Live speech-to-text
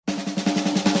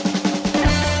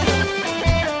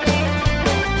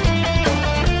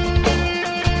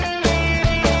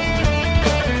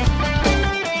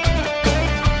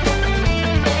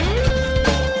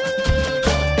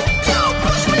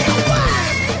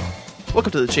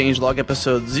Welcome to the Changelog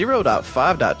episode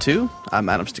 0.5.2. I'm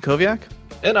Adam Stacoviak.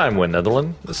 And I'm Win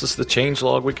Netherland. This is the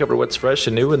Changelog. We cover what's fresh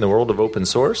and new in the world of open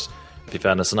source. If you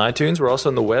found us on iTunes, we're also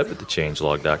on the web at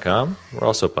thechangelog.com. We're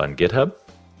also up on GitHub.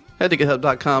 Head to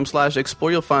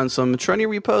github.com/explore. You'll find some training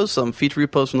repos, some feature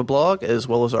repos from the blog, as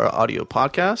well as our audio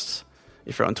podcasts.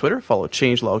 If you're on Twitter, follow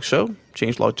Changelog Show,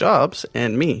 Changelog Jobs,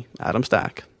 and me, Adam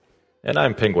Stack. And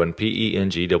I'm Penguin,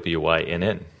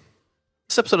 Pengwynn.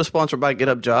 This episode is sponsored by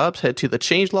GitHub Jobs. Head to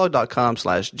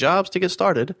thechangelog.com/jobs to get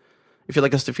started. If you'd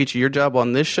like us to feature your job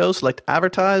on this show, select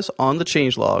Advertise on the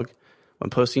Changelog when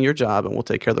posting your job, and we'll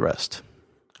take care of the rest.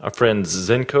 Our friend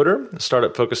ZenCoder, a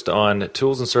startup focused on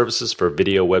tools and services for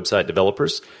video website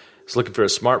developers, is looking for a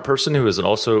smart person who is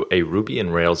also a Ruby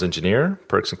and Rails engineer.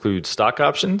 Perks include stock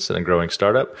options and a growing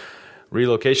startup,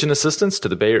 relocation assistance to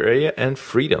the Bay Area, and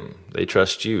freedom. They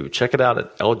trust you. Check it out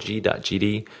at lg.gd/9g.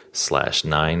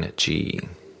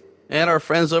 And our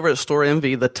friends over at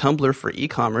StoreMV, the Tumblr for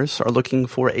e-commerce, are looking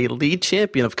for a lead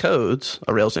champion of codes,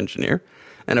 a Rails engineer,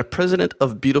 and a president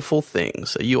of beautiful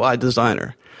things, a UI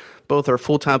designer. Both are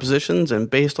full-time positions, and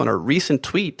based on a recent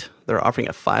tweet, they're offering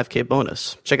a 5K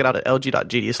bonus. Check it out at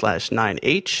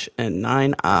lg.gd/9h and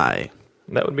 9i.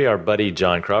 That would be our buddy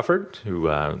John Crawford, who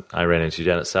I ran into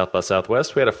down at South by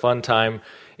Southwest. We had a fun time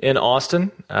in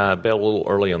Austin. Bailed a little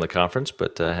early on the conference,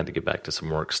 but had to get back to some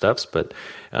work stuffs. But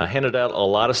handed out a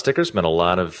lot of stickers, met a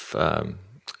lot of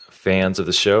fans of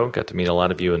the show. Got to meet a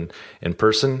lot of you in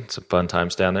person. Some fun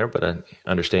times down there, but I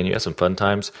understand you had some fun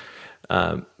times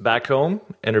back home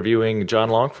interviewing John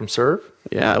Long from Serve.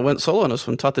 Yeah, I went solo on this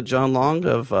one. Talked to John Long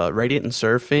of Radiant and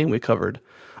Serve fame. We covered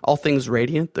all things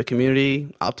Radiant, the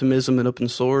community, optimism, and open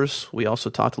source. We also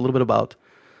talked a little bit about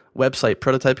website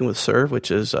prototyping with Serve,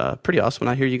 which is pretty awesome. And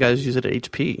I hear you guys use it at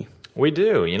HP. We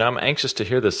do. You know, I'm anxious to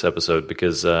hear this episode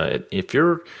because if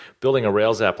you're building a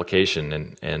Rails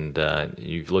application and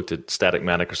you've looked at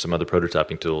Static-Matic or some other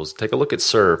prototyping tools, take a look at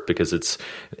Serve because it's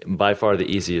by far the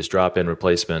easiest drop-in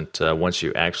replacement once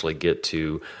you actually get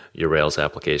to your Rails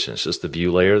application. It's just the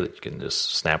view layer that you can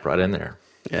just snap right in there.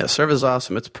 Yeah, Serve is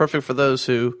awesome. It's perfect for those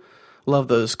who love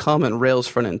those common Rails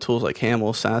front-end tools like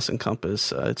Haml, Sass, and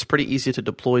Compass. It's pretty easy to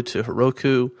deploy to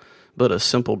Heroku, build a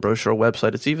simple brochure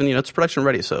website. It's even, it's production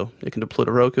ready, so you can deploy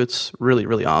to Heroku. It's really,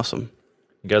 really awesome.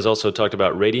 You guys also talked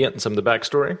about Radiant and some of the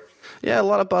backstory? Yeah, a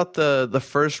lot about the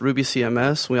first Ruby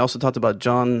CMS. We also talked about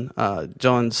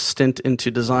John's stint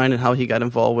into design and how he got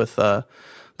involved with the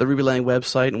RubyLang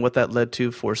website and what that led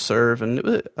to for Serve.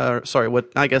 And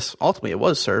what I guess ultimately it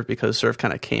was Serve because Serve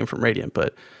kind of came from Radiant,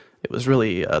 but it was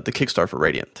really the kickstart for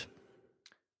Radiant.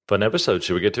 Fun episode.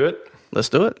 Should we get to it? Let's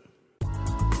do it.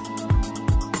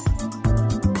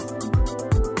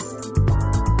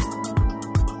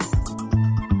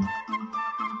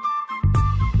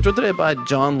 I'm joined today by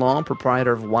John Long,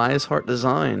 proprietor of Wise Heart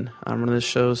Design. I'm running this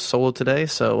show solo today,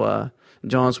 so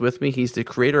John's with me. He's the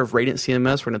creator of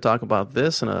RadiantCMS. We're going to talk about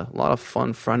this and a lot of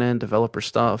fun front-end developer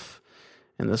stuff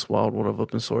in this wild world of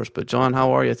open source. But John,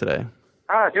 how are you today?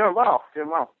 Doing well.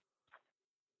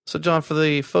 So John, for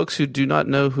the folks who do not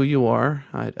know who you are,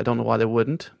 I don't know why they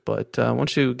wouldn't, but why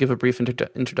don't you give a brief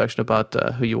introduction about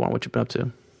who you are and what you've been up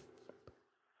to?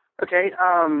 Okay,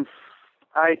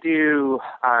 I do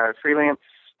freelance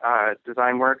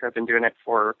design work. I've been doing it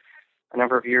for a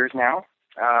number of years now.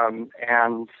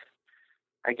 And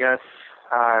I guess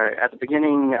at the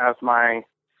beginning of my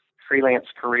freelance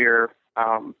career,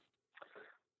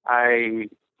 I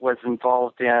was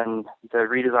involved in the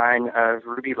redesign of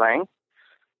RubyLang.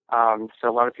 So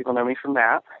a lot of people know me from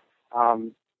that.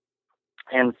 And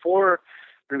for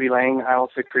RubyLang, I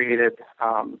also created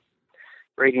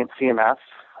RadiantCMS,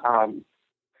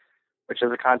 which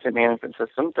is a content management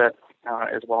system that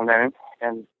is well known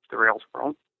in the Rails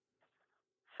world.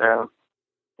 So,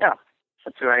 yeah,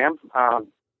 that's who I am. I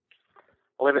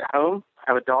live at home. I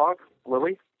have a dog,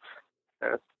 Lily.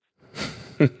 So,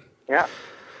 yeah.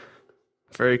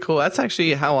 Very cool. That's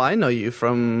actually how I know you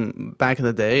from back in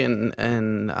the day,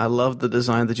 and I love the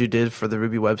design that you did for the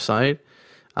Ruby website.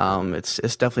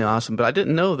 It's definitely awesome. But I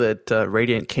didn't know that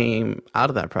Radiant came out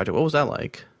of that project. What was that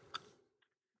like?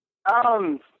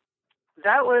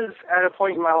 That was at a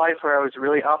point in my life where I was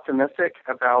really optimistic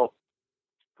about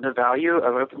the value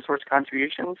of open source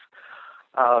contributions,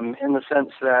 in the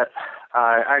sense that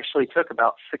I actually took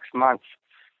about 6 months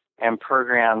and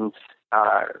programmed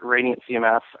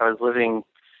RadiantCMS. I was living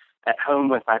at home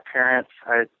with my parents.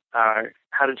 I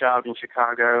had a job in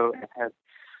Chicago and had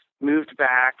moved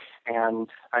back, and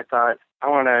I thought, I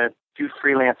want to do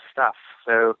freelance stuff.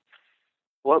 So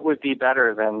what would be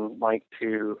better than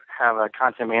to have a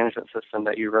content management system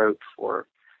that you wrote for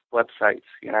websites,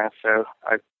 So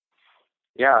I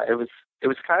yeah, it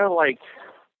was kind of like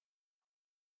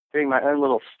doing my own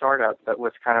little startup, but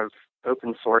with kind of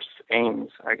open source aims,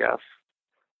 I guess.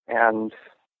 And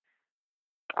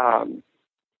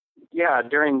yeah,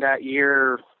 during that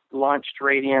year, launched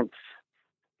Radiant.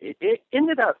 It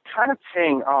ended up kind of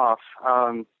paying off.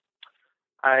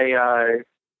 I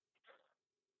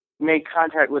made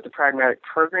contact with the pragmatic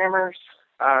programmers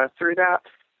through that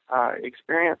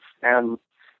experience, and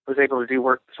was able to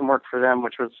do some work for them,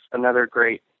 which was another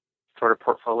great sort of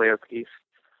portfolio piece.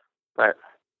 But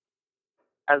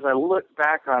as I look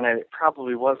back on it, it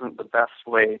probably wasn't the best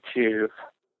way to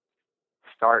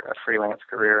start a freelance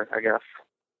career, I guess.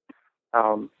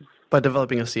 By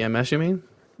developing a CMS, you mean?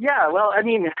 Yeah, well, I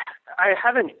mean, I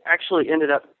haven't actually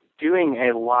ended up doing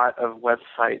a lot of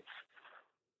websites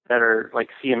that are like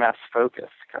CMS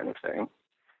focused kind of thing.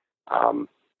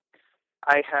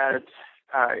 I had,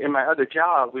 in my other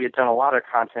job, we had done a lot of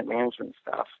content management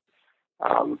stuff,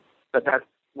 but that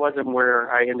wasn't where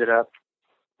I ended up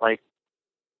like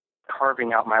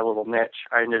carving out my little niche.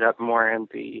 I ended up more in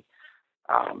the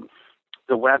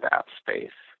web app space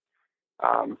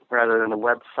rather than the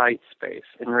website space.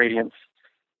 And Radiant's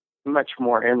much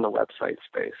more in the website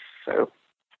space, so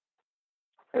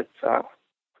it's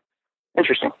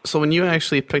interesting. So when you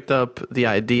actually picked up the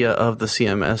idea of the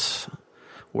CMS,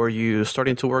 were you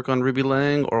starting to work on Ruby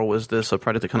Lang, or was this a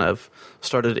project that kind of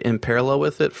started in parallel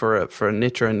with it for a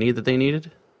niche or a need that they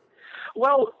needed?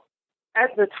 Well,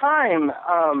 at the time,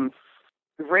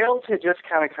 Rails had just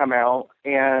kind of come out,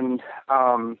 and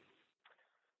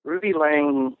Ruby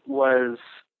Lang was,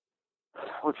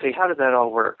 let's see, how did that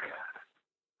all work?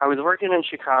 I was working in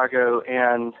Chicago,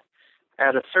 and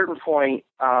at a certain point,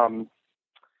 I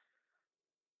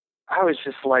was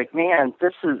just like, man,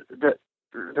 this is the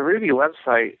Ruby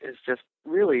website is just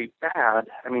really bad.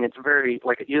 I mean, it's very,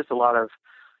 like, it used a lot of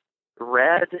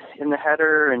red in the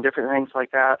header and different things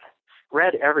like that.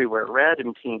 Red everywhere, red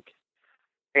and pink.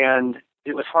 And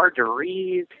it was hard to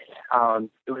read.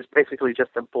 It was basically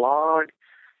just a blog.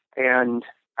 And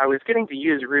I was getting to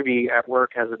use Ruby at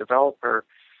work as a developer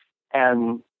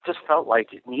and just felt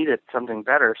like it needed something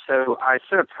better. So I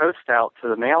sent a post out to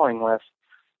the mailing list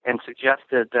and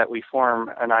suggested that we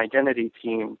form an identity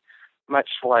team, much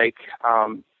like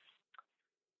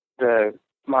the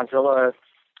Mozilla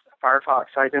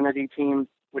Firefox identity team,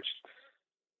 which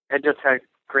had just had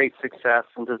great success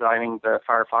in designing the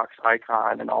Firefox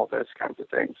icon and all those kinds of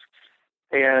things.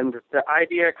 And the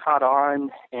idea caught on,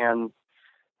 and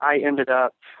I ended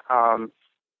up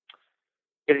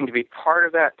getting to be part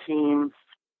of that team.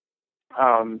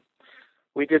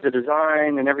 We did the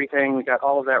design and everything. We got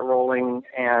all of that rolling,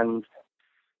 and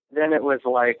then it was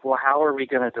like, well, how are we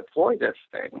going to deploy this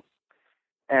thing?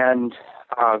 And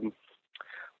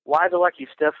Why the Lucky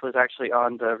Stiff was actually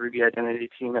on the Ruby identity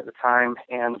team at the time,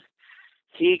 and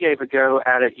he gave a go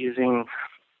at it using,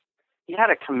 he had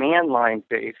a command line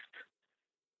based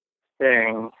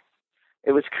thing.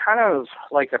 It was kind of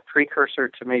like a precursor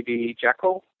to maybe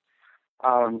Jekyll.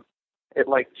 It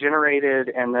like generated,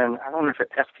 and then I don't know if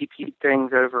it FTP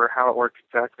things over how it worked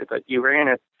exactly, but you ran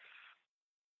it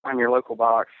on your local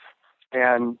box.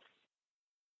 And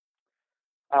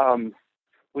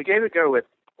we gave it a go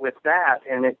with that,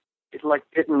 and it like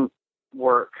didn't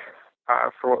work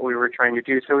for what we were trying to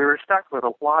do. So we were stuck with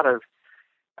a lot of,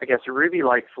 I guess,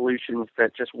 Ruby-like solutions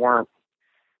that just weren't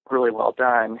really well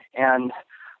done. And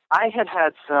I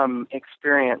had some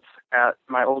experience at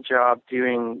my old job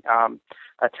doing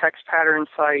a text pattern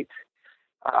site.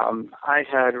 I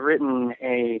had written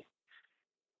a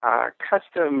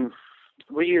custom,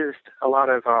 we used a lot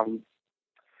of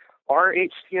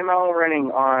RHTML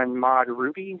running on mod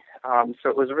Ruby, so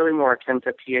it was really more akin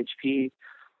to PHP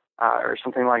or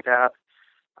something like that,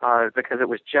 because it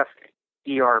was just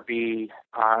ERB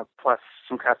plus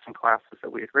some custom classes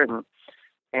that we had written.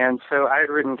 And so I had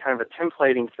written kind of a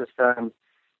templating system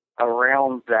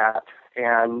around that,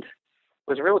 and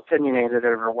was real opinionated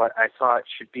over what I thought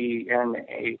should be in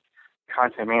a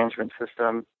content management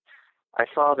system. I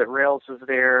saw that Rails was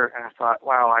there, and I thought,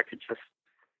 wow, I could just,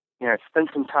 spend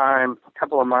some time, a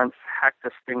couple of months, hack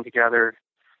this thing together.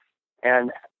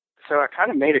 And so I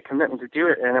kind of made a commitment to do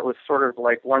it, and it was sort of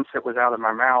like once it was out of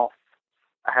my mouth,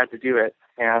 I had to do it.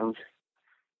 And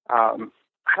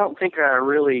I don't think I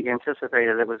really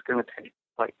anticipated it was going to take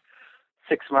like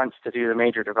 6 months to do the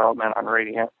major development on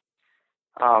Radiant,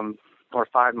 or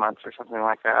 5 months or something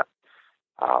like that.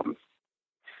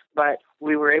 But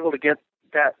we were able to get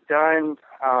that done,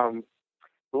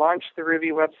 launched the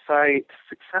Ruby website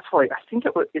successfully. I think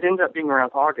it ended up being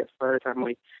around August by the time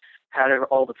we had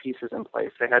all the pieces in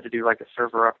place. They had to do like a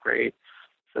server upgrade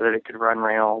so that it could run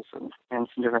Rails and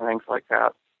some different things like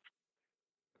that.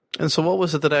 And so what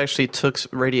was it that actually took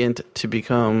Radiant to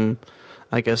become,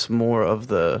 I guess, more of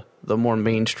the more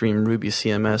mainstream Ruby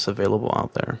CMS available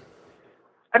out there?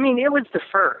 I mean, it was the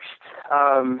first.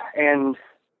 And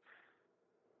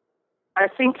I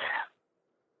think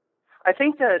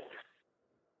that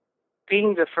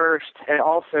being the first and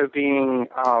also being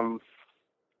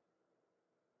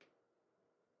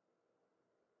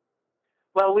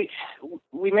well,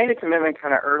 we made a commitment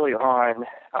kind of early on.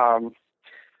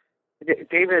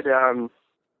 David,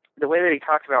 the way that he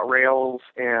talked about Rails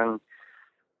and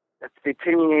the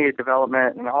opinionated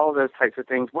development and all of those types of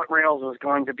things, what Rails was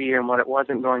going to be and what it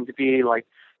wasn't going to be, like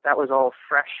that was all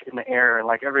fresh in the air, and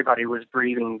like everybody was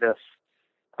breathing this,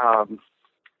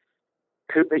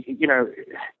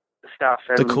 stuff.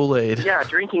 And, the Kool-Aid. Yeah,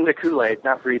 drinking the Kool-Aid,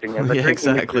 not breathing it, but yeah,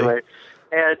 drinking exactly. the Kool-Aid.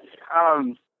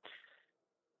 And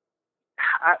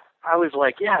I was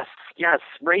like, yes,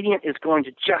 Radiant is going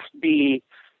to just be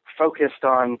focused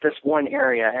on this one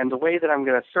area, and the way that I'm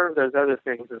going to serve those other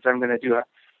things is I'm going to do a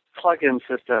plugin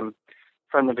system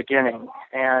from the beginning.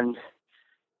 And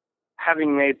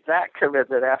having made that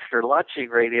commitment after launching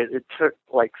Radiant, it took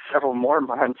like several more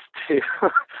months to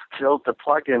build the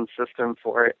plugin system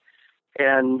for it.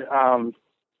 And I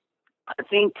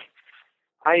think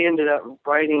I ended up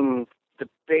writing the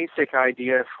basic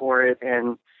idea for it,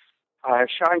 and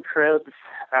Sean Cribbs,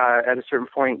 at a certain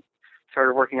point,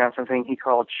 started working on something he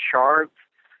called shards,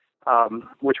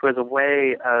 which was a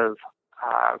way of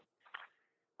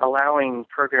allowing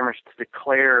programmers to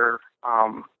declare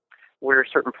where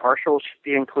certain partials should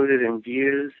be included in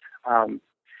views.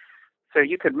 So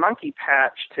you could monkey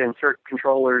patch to insert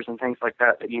controllers and things like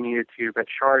that you needed to, but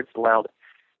shards allowed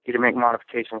you to make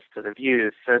modifications to the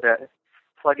views so that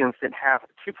plugins didn't have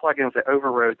two plugins that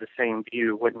overrode the same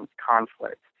view wouldn't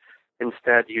conflict.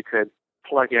 Instead, you could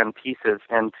plug in pieces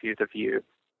into the view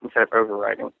instead of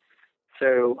overriding.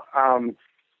 So,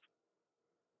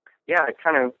 it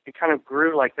kind of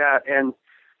grew like that. And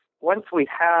once we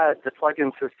had the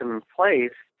plugin system in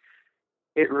place,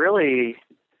 it really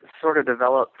sort of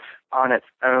developed on its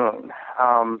own.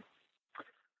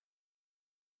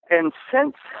 And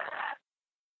since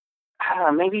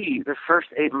maybe the first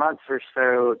 8 months or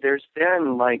so, there's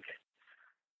been like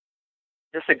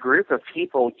just a group of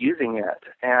people using it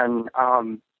and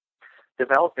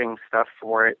developing stuff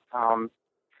for it.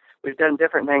 We've done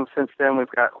different things since then.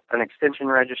 We've got an extension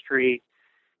registry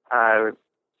with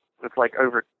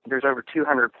there's over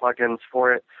 200 plugins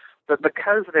for it. But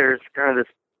because there's kind of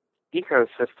this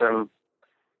ecosystem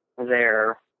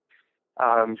there,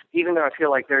 even though I feel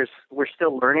like we're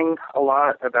still learning a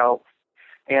lot about,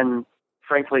 and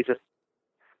frankly, just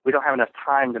we don't have enough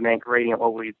time to make Radiant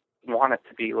what we want it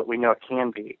to be, what we know it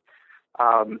can be.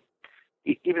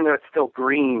 Even though it's still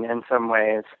green in some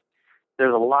ways,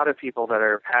 there's a lot of people that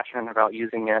are passionate about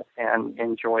using it and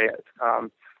enjoy it.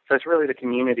 So it's really the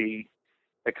community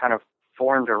that kind of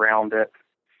formed around it.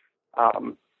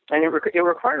 And it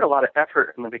required a lot of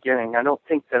effort in the beginning. I don't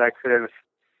think that I could have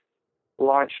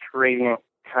launched Radiant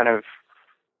kind of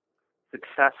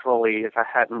successfully if I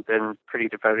hadn't been pretty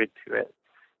devoted to it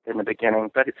in the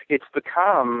beginning. But it's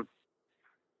become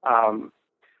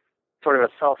sort of a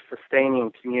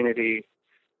self-sustaining community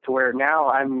to where now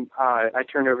I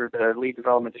turned over the lead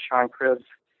development to Sean Cribbs.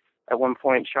 At one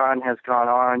point, Sean has gone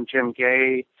on. Jim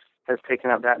Gay has taken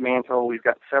up that mantle. We've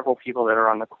got several people that are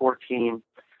on the core team.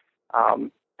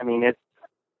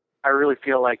 I really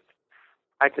feel like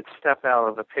I could step out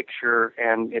of the picture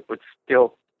and it would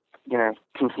still,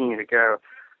 continue to go.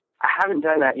 I haven't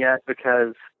done that yet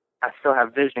because I still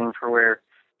have vision for where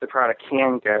the product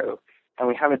can go, and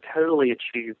we haven't totally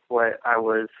achieved what I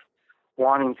was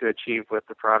wanting to achieve with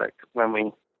the product when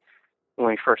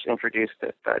we first introduced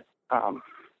it. But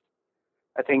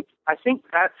I think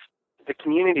that's the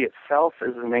community itself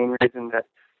is the main reason that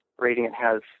Radiant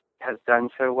has done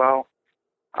so well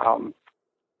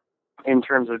in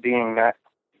terms of being that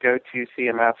go-to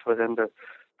CMS within the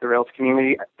Rails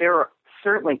community. There are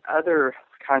certainly other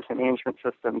content management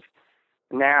systems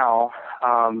now,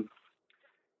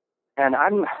 and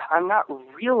I'm not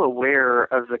real aware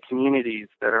of the communities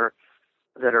that are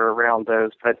around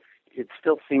those, but it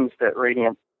still seems that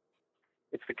Radiant,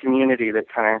 it's the community that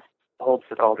kind of holds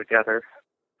it all together.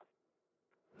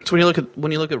 So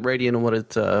when you look at Radiant and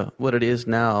what it is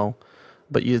now,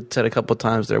 but you said a couple of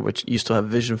times there, which you still have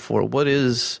vision for. What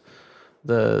is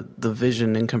the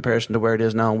vision in comparison to where it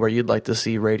is now, and where you'd like to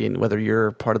see Radiant, whether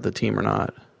you're part of the team or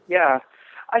not? Yeah,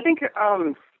 I think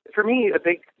for me a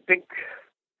big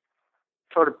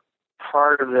sort of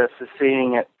part of this is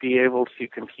seeing it be able to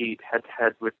compete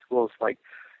head-to-head with tools like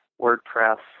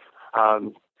WordPress,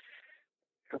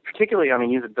 particularly on a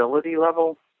usability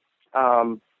level.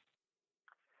 I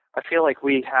feel like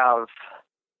we have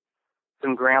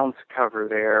some ground to cover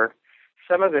there.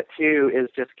 Some of it, too, is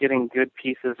just getting good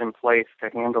pieces in place to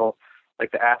handle,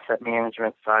 like, the asset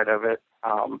management side of it,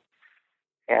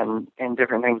 and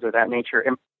different things of that nature.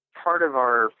 And part of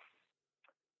our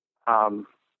part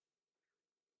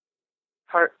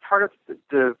of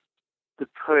the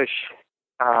push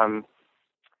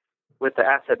with the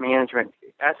asset management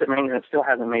still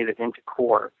hasn't made it into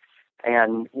core.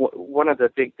 And one of the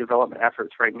big development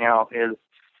efforts right now is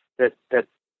that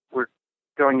we're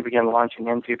going to begin launching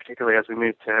into, particularly as we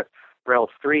move to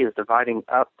Rails 3, is dividing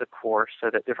up the core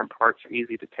so that different parts are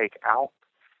easy to take out.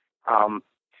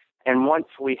 And once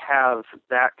we have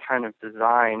that kind of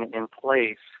design in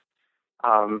place,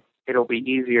 it'll be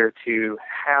easier to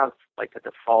have like a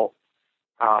default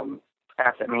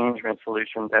asset management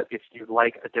solution that if you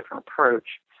like a different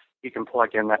approach, you can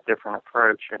plug in that different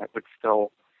approach and it would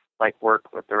still like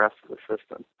work with the rest of the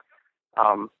system.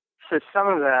 So some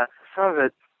of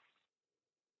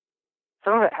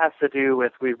it has to do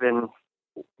with we've been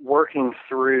working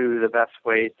through the best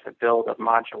way to build a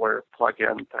modular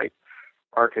plugin type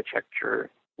architecture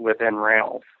within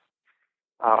Rails.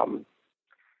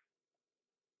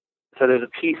 So there's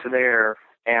a piece there,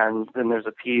 and then there's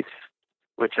a piece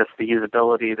with just the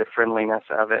usability, the friendliness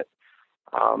of it.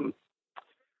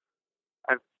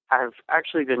 I've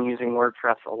actually been using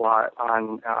WordPress a lot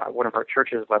on one of our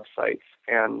church's websites,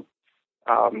 and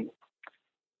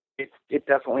it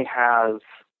definitely has.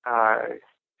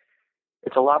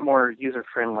 It's a lot more user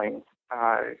friendly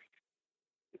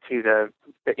to the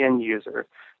end user.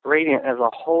 Radiant is a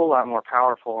whole lot more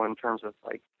powerful in terms of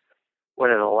like what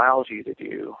it allows you to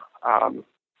do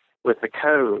with the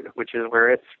code, which is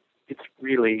where it's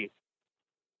really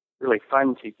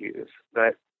fun to use,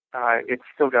 but it's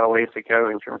still got a ways to go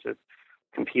in terms of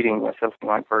competing with something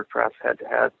like WordPress head to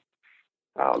head.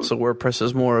 So WordPress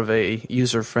is more of a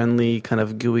user-friendly kind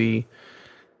of GUI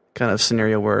kind of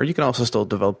scenario where you can also still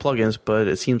develop plugins, but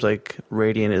it seems like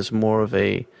Radiant is more of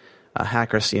a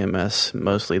hacker CMS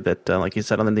mostly that, like you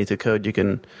said, underneath the code, you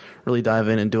can really dive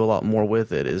in and do a lot more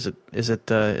with it. Is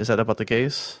that about the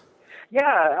case?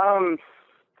 Yeah.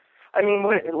 I mean,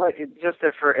 just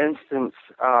for instance,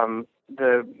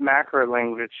 the macro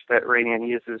language that Radiant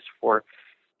uses for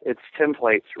its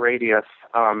templates, Radius,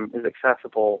 is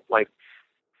accessible like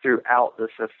throughout the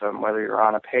system, whether you're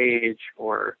on a page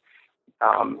or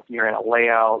you're in a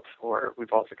layout, or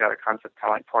we've also got a concept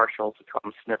kind of like partials, we call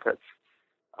them snippets.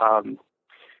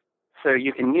 So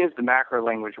you can use the macro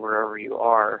language wherever you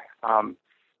are. And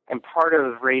part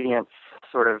of Radiant's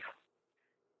sort of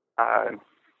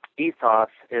ethos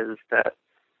is that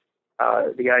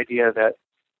the idea that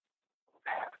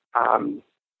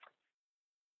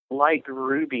like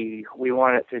Ruby, we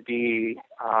want it to be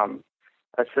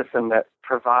a system that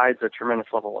provides a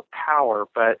tremendous level of power,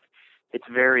 but it's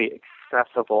very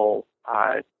accessible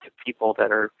to people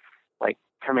that are like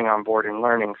coming on board and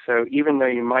learning. So even though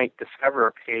you might discover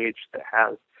a page that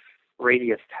has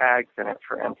Radius tags in it,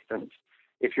 for instance,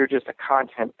 if you're just a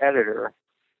content editor,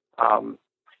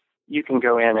 you can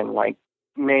go in and like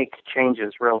make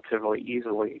changes relatively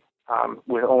easily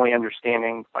with only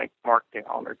understanding like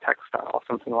Markdown or text style,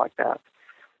 something like that.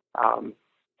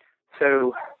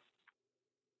 So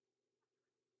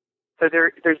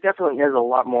there's definitely is a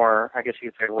lot more, I guess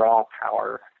you could say, raw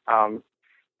power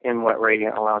in what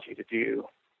Radiant allows you to do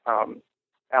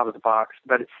out of the box,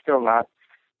 but it's still not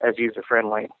as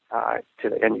user-friendly to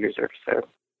the end user.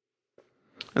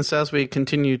 And so as we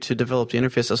continue to develop the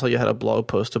interface, I saw you had a blog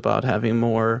post about having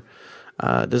more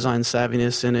design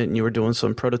savviness in it, and you were doing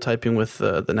some prototyping with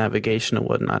the navigation and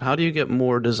whatnot. How do you get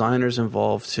more designers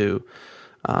involved to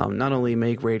not only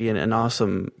make Radiant an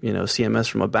awesome, CMS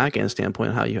from a back-end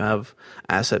standpoint, how you have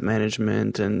asset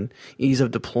management and ease of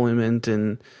deployment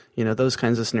and, those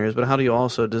kinds of scenarios, but how do you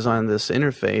also design this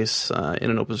interface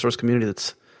in an open source community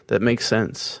that makes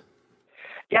sense?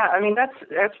 Yeah, I mean,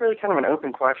 that's really kind of an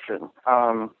open question.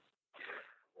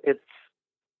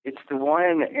 It's the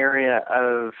one area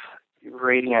of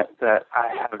Radiant that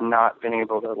I have not been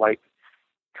able to like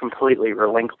completely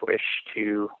relinquish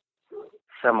to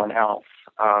someone else,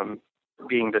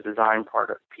 being the design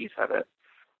piece of it.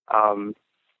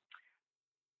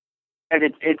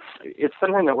 And it's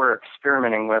something that we're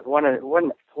experimenting with. One of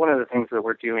the things that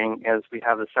we're doing is we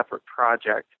have a separate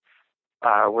project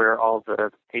where all the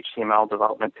HTML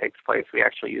development takes place. We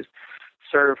actually use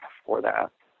Serve for that.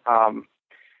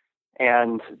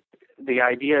 And the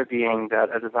idea being that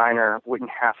a designer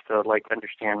wouldn't have to like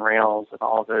understand Rails and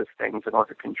all those things in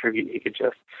order to contribute. He could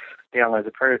just download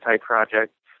the prototype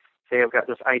project, say I've got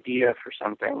this idea for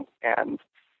something, and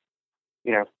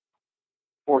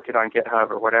fork it on GitHub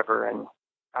or whatever, and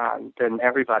then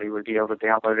everybody would be able to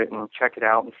download it and check it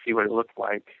out and see what it looked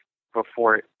like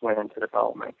before it went into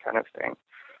development, kind of thing.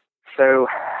 So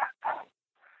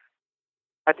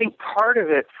I think part of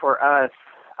it for us,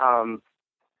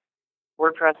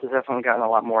 WordPress has definitely gotten a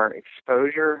lot more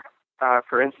exposure,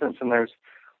 for instance, and there's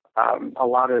a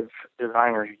lot of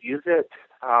designers use it.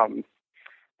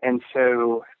 And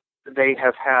so they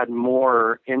have had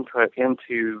more input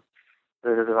into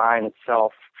the design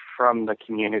itself from the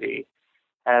community.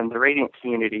 And the Radiant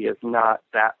community is not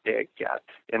that big yet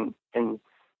in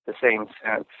the same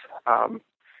sense.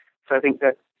 So I think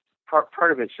that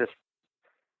part of it's just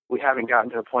we haven't gotten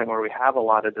to a point where we have a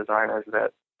lot of designers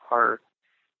that are,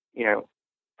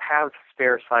 have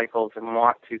spare cycles and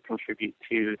want to contribute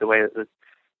to the way that the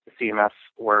CMS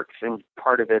works. And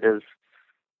part of it is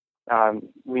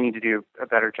we need to do a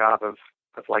better job of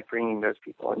bringing those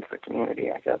people into the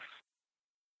community, I guess.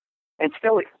 And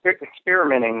still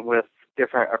experimenting with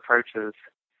different approaches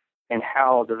and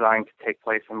how design could take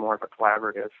place in more of a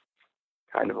collaborative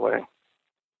kind of way.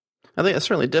 I think it's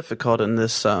certainly difficult in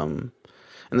this open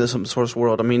source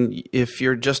world. I mean, if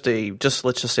you're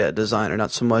let's just say a designer,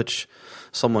 not so much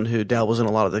someone who dabbles in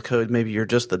a lot of the code, maybe you're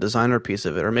just the designer piece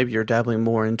of it, or maybe you're dabbling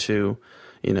more into,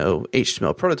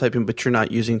 HTML prototyping, but you're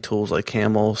not using tools like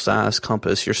Camel, Sass,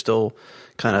 Compass. You're still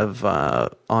kind of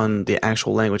on the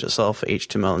actual language itself,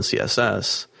 HTML and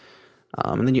CSS.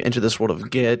 And then you enter this world of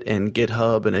Git and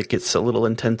GitHub, and it gets a little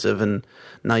intensive, and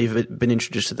now you've been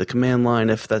introduced to the command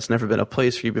line if that's never been a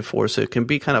place for you before. So it can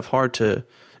be kind of hard to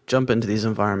jump into these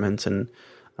environments and,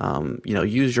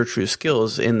 use your true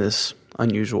skills in this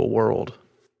unusual world.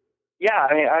 Yeah,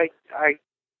 I mean,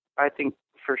 I think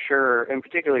for sure, and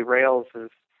particularly Rails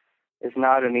is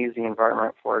not an easy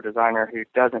environment for a designer who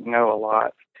doesn't know a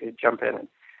lot to jump in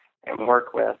and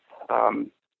work with. I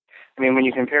mean, when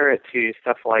you compare it to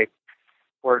stuff like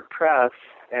WordPress,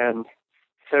 and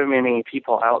so many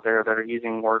people out there that are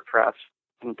using WordPress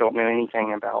and don't know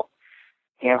anything about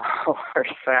Camel or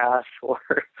Sass or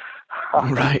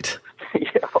right,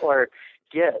 or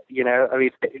Git. I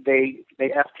mean, they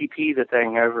FTP the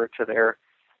thing over to their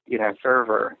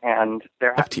server, and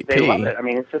they love it. I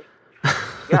mean, it's just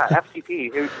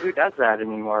FTP. Who does that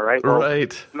anymore, right? Well,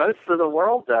 right. Most of the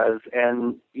world does,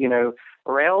 and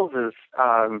Rails is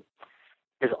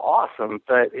awesome,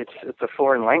 but it's a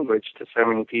foreign language to so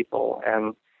many people,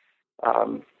 and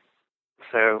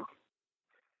so.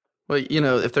 Well,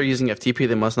 if they're using FTP,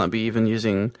 they must not be even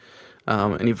using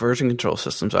any version control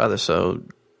systems either. So,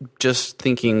 just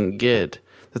thinking Git,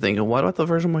 they're thinking, why do I have to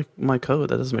version my code?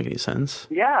 That doesn't make any sense.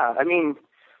 Yeah, I mean,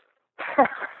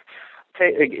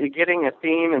 getting a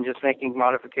theme and just making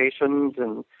modifications,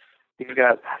 and you've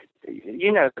got,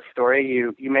 the story.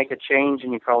 You make a change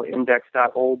and you call it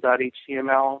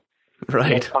index.old.html.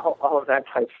 Right. All of that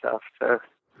type stuff. So.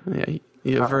 Yeah,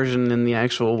 you have version in the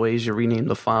actual ways you rename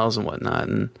the files and whatnot,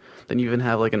 and then you even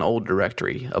have like an old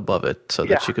directory above it so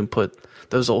that you can put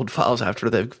those old files after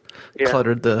they've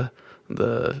cluttered the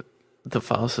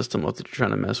file system up that you're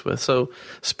trying to mess with. So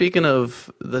speaking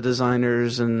of the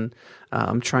designers and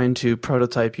trying to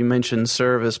prototype, you mentioned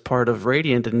Serve as part of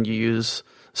Radiant, and you use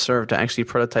Serve to actually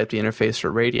prototype the interface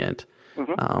for Radiant.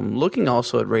 Mm-hmm. Looking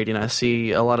also at Radiant, I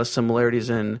see a lot of similarities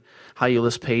in how you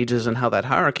list pages and how that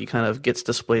hierarchy kind of gets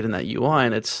displayed in that UI.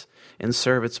 And it's in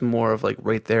Serve, it's more of like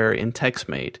right there in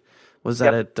TextMate. Was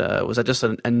that was that just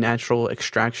a natural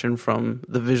extraction from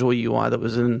the visual UI that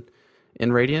was in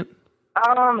Radiant?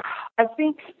 I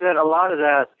think that a lot of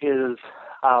that is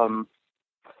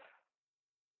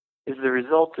the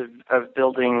result of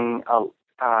building a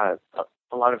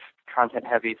lot of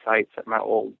content-heavy sites at my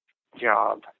old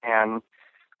job, and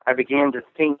I began to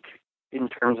think in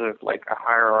terms of like a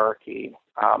hierarchy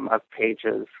of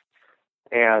pages,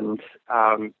 and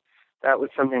that was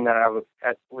something that I was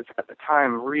at the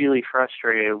time really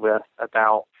frustrated with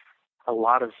about a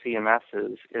lot of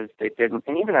CMSs is they didn't,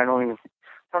 and even I don't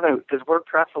know, does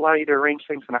WordPress allow you to arrange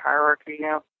things in a hierarchy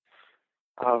now?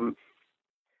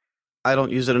 I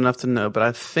don't use it enough to know, but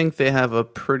I think they have a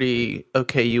pretty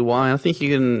okay UI. I think you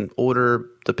can order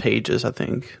the pages, I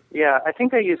think. Yeah, I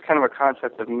think they use kind of a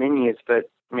concept of menus, but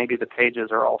maybe the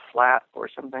pages are all flat or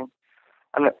something.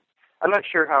 I'm not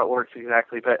sure how it works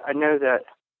exactly, but I know that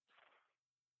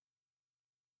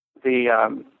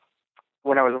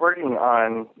when I was working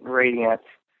on Radiant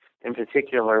in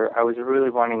particular, I was really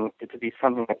wanting it to be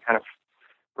something that kind of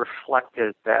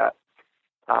reflected that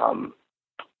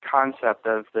concept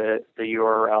of the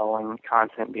URL and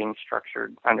content being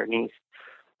structured underneath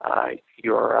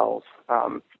URLs.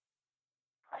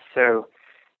 So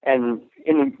and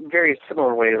in a very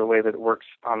similar way to the way that it works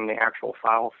on the actual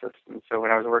file system. So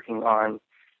when I was working on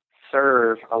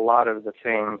Serve, a lot of the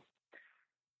same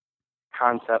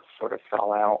concepts sort of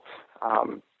fell out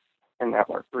in that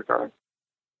regard.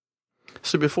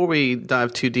 So before we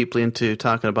dive too deeply into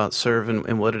talking about Serve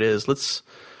and what it is, let's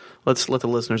let the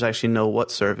listeners actually know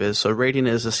what Serve is. So Radiant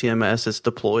is a CMS. It's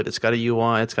deployed. It's got a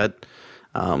UI. It's got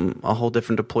a whole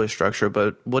different deploy structure.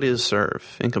 But what is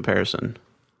Serve in comparison?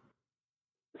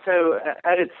 So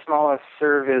at its smallest,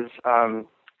 Serve is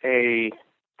a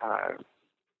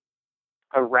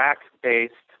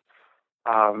rack-based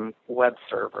web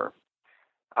server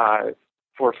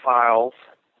for files.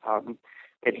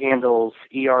 It handles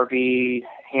ERB,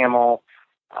 HAML,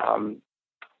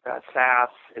 SAS.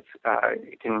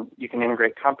 You can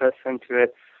integrate Compass into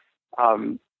it.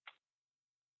 So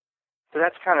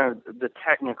that's kind of the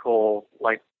technical,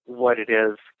 like what it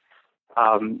is,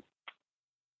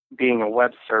 being a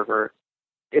web server.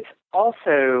 It's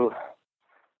also,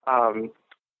 or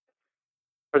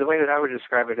the way that I would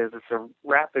describe it is, it's a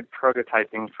rapid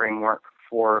prototyping framework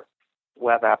for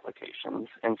web applications,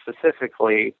 and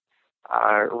specifically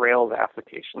Rails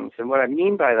applications. And what I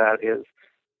mean by that is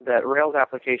that Rails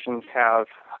applications have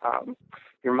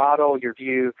your model, your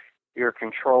view, your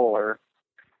controller,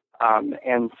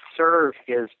 and Serve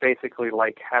is basically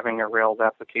like having a Rails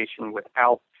application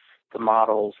without the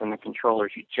models and the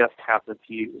controllers. You just have the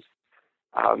views.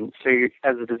 So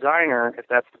as a designer, if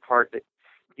that's the part that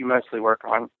you mostly work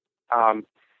on,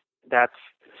 that's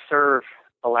Serve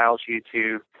allows you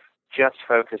to just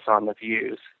focus on the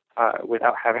views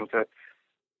without having to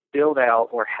build out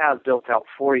or have built out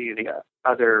for you the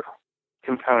other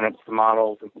components, the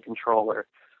models and the controller.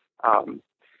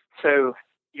 So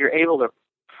you're able to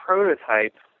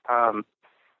prototype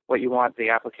what you want the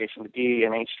application to be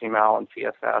in HTML and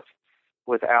CSS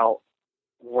without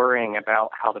worrying about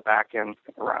how the backend's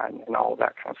going to run and all of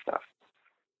that kind of stuff.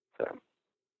 So,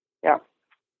 yeah.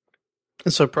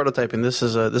 And so prototyping, this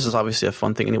is obviously a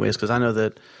fun thing, anyways, because I know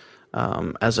that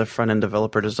as a front end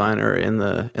developer designer in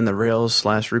the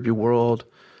Rails/Ruby world,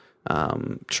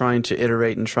 trying to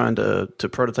iterate and trying to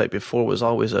prototype before was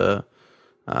always a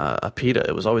PITA.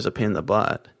 It was always a pain in the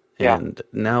butt. Yeah. And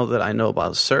now that I know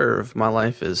about Serve, my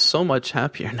life is so much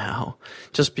happier now.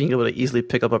 Just being able to easily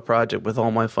pick up a project with all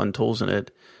my fun tools in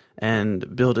it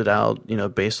and build it out,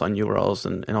 based on URLs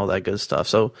and all that good stuff.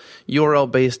 So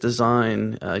URL-based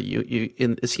design,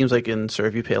 it seems like in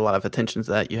Serve you pay a lot of attention to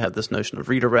that. You have this notion of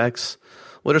redirects.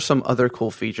 What are some other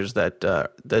cool features that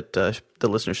the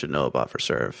listener should know about for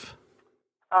Serve?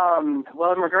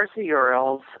 Well, in regards to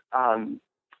URLs,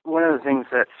 one of the things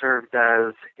that Serve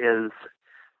does is,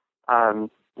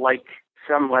 like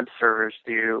some web servers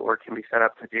do or can be set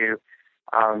up to do,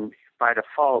 by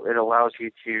default, it allows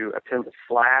you to append a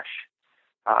slash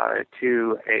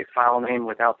to a file name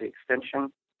without the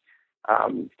extension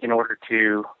in order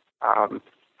to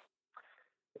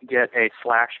get a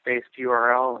slash-based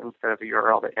URL instead of a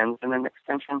URL that ends in an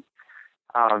extension.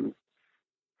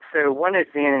 So one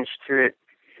advantage to it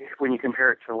when you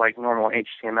compare it to like normal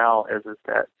HTML is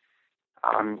that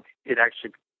it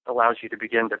actually allows you to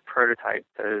begin to prototype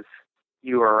those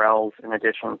URLs in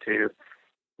addition to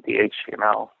the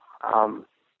HTML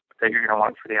that you're going to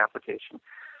want for the application.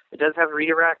 It does have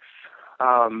redirects,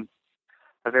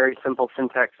 a very simple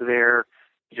syntax there.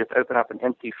 You just open up an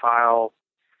empty file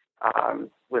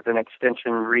with an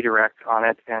extension redirect on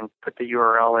it and put the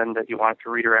URL in that you want it to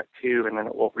redirect to, and then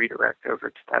it will redirect over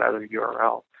to that other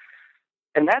URL.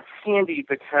 And that's handy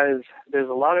because there's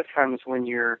a lot of times when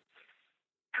you're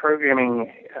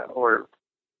programming or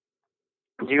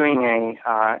doing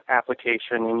a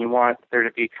application and you want there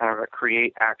to be kind of a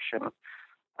create action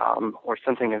or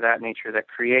something of that nature that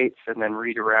creates and then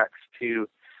redirects to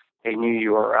a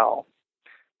new URL.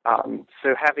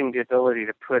 So having the ability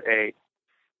to put a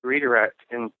redirect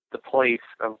in the place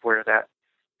of where that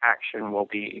action will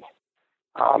be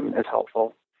is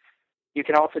helpful. You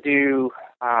can also do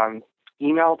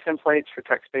email templates for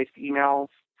text-based emails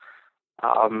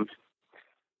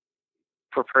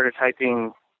for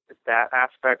prototyping that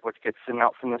aspect, which gets sent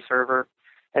out from the server.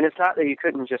 And it's not that you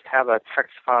couldn't just have a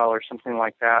text file or something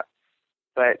like that,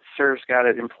 but Serve's got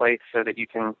it in place so that you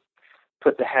can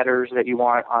put the headers that you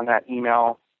want on that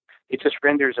email. It just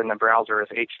renders in the browser as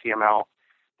HTML,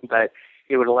 but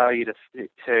it would allow you to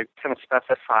kind of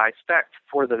specify specs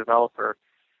for the developer.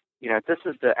 This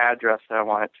is the address that I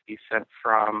want it to be sent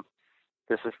from.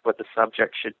 This is what the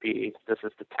subject should be. This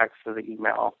is the text of the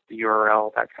email, the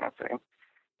URL, that kind of thing.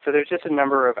 So there's just a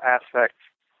number of aspects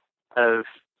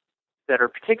that are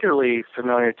particularly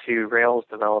familiar to Rails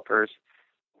developers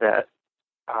that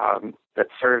that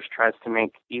Serve tries to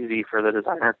make easy for the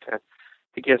designer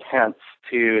to give hints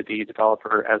to the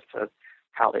developer as to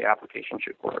how the application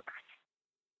should work.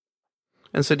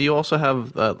 And so do you also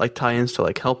have like tie-ins to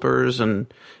like helpers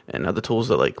and other tools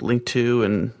that like link to,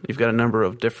 and you've got a number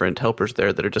of different helpers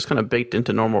there that are just kind of baked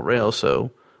into normal Rails,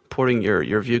 so porting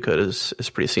your view code is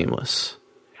pretty seamless.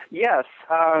 Yes,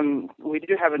 we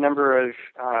do have a number of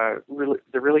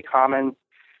the really common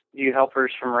view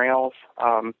helpers from Rails.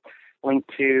 Link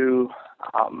to,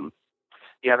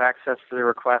 you have access to the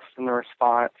request and the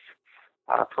response,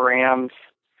 params,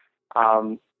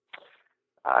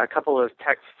 a couple of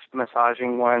text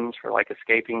massaging ones for like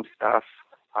escaping stuff,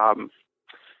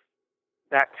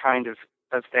 that kind of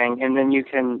thing. And then you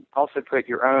can also put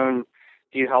your own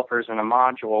view helpers in a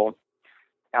module,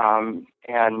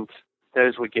 and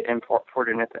those would get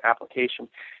imported into the application.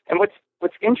 And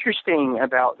what's interesting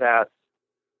about that,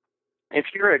 if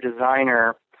you're a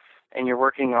designer and you're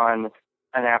working on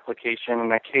an application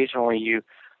and occasionally you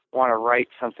want to write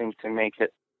something to make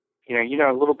it, you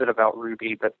know a little bit about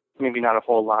Ruby, but maybe not a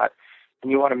whole lot,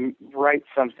 and you want to write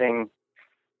something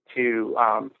to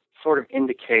sort of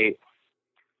indicate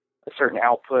a certain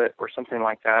output or something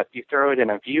like that, you throw it in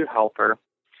a view helper,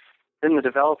 then the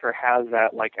developer has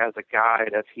that like as a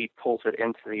guide as he pulls it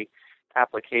into the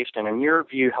application, and your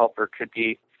view helper could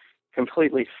be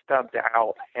completely stubbed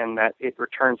out and that it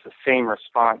returns the same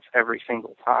response every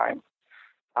single time.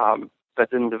 But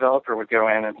then the developer would go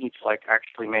in and he'd like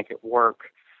actually make it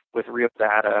work with real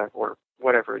data or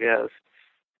whatever it is.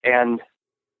 And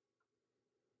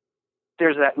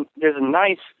there's a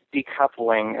nice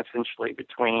decoupling essentially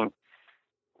between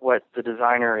what the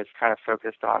designer is kind of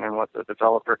focused on and what the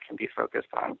developer can be focused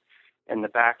on in the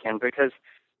back end, because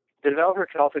the developer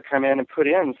could also come in and put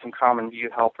in some common view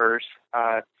helpers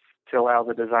to allow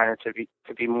the designer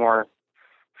to be more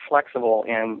flexible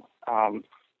in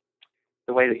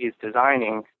the way that he's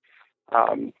designing,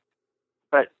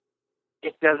 but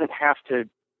it doesn't have to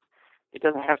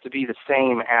be the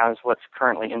same as what's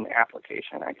currently in the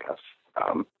application, I guess.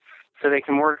 So they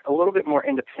can work a little bit more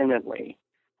independently,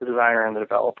 the designer and the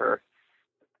developer.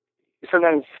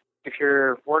 Sometimes if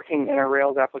you're working in a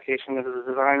Rails application as a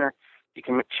designer, you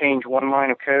can change one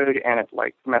line of code and it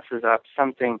like messes up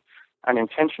something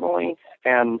unintentionally,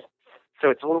 and so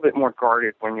it's a little bit more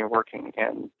guarded when you're working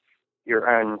in your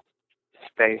own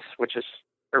space, which is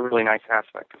a really nice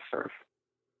aspect of Serve.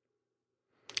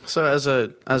 So as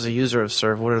a user of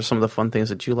Serve, what are some of the fun things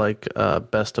that you like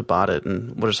best about it,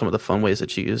 and what are some of the fun ways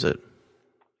that you use it?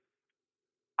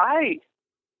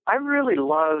 I really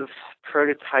love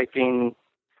prototyping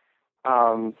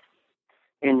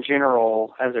in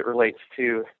general as it relates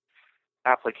to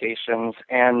applications,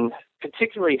 and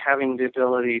particularly having the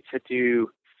ability to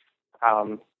do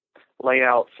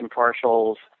layouts and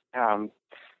partials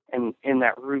in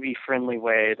that Ruby-friendly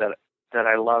way that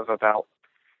I love about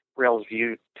Rails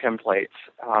View templates.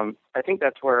 I think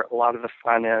that's where a lot of the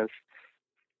fun is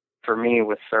for me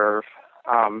with Serve.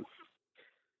 I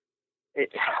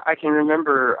can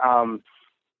remember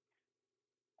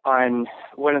on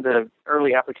one of the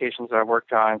early applications I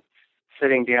worked on,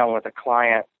 sitting down with a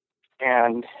client,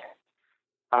 and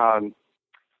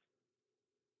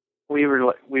we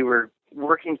were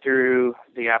working through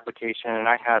the application, and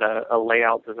I had a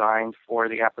layout design for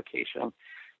the application,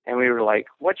 and we were like,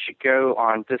 what should go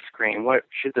on this screen? What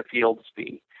should the fields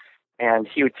be? And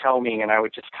he would tell me, and I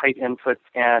would just type inputs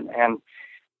in, and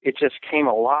it just came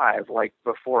alive, like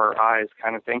before our eyes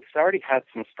kind of thing, because I already had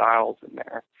some styles in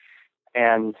there.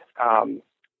 And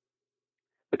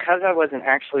because I wasn't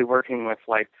actually working with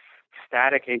like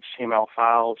static HTML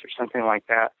files or something like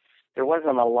that, there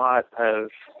wasn't a lot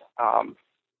of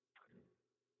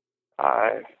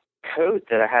code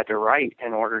that I had to write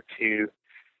in order to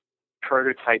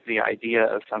prototype the idea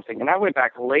of something. And I went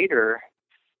back later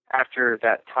after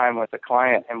that time with the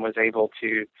client and was able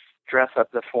to dress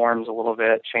up the forms a little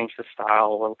bit, change the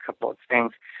style, a couple of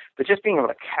things. But just being able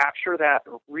to capture that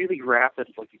really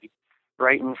rapidly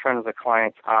right in front of the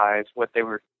client's eyes, what they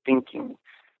were thinking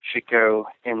should go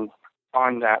in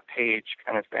on that page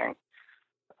kind of thing,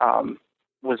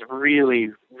 was really,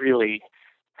 really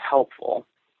helpful.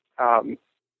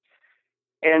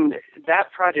 And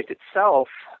that project itself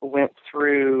went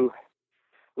through,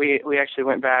 we actually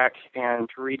went back and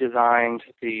redesigned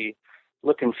the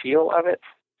look and feel of it.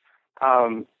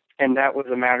 And that was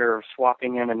a matter of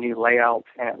swapping in a new layout,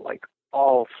 and it like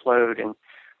all flowed and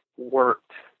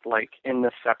worked like in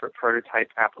this separate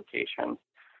prototype application.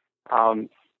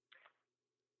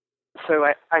 So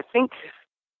I think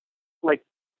like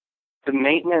the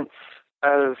maintenance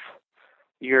of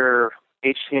your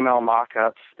HTML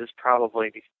mockups is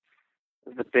probably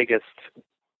the biggest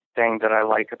thing that I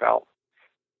like about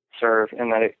Serve,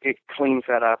 and that it cleans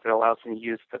that up. It allows me to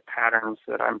use the patterns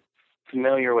that I'm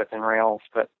familiar with in Rails,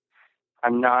 but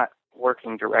I'm not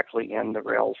working directly in the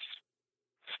Rails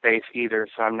space either,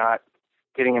 so I'm not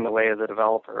getting in the way of the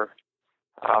developer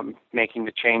making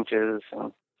the changes.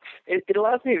 And it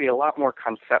allows me to be a lot more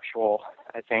conceptual,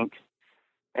 I think,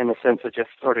 in the sense of just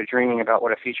sort of dreaming about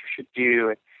what a feature should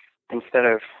do instead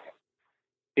of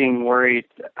being worried,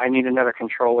 I need another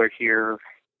controller here,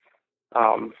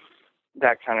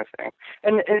 that kind of thing.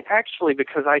 And actually,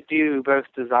 because I do both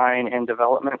design and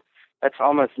development, that's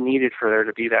almost needed for there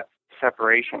to be that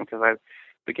separation, because I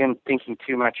begin thinking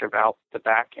too much about the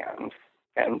back end,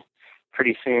 and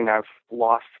pretty soon I've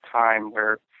lost time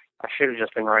where I should have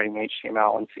just been writing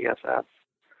HTML and CSS.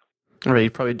 Right, you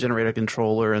probably generate a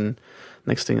controller, and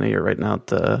next thing you know, you're writing out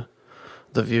the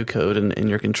view code in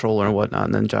your controller and whatnot,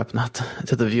 and then dropping out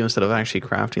to the view instead of actually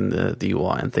crafting the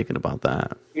UI and thinking about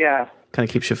that. Yeah. Kind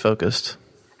of keeps you focused.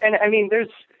 And I mean,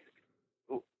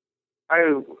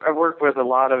 I work with a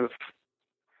lot of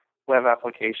web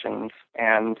applications,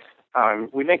 and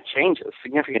we make changes,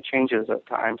 significant changes at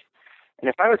times. And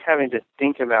if I was having to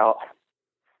think about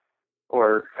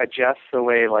or adjust the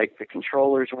way like the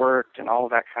controllers worked and all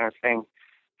of that kind of thing,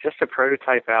 just to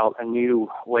prototype out a new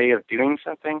way of doing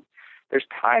something, there's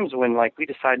times when like we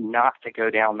decide not to go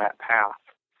down that path,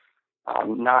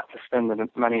 not to spend the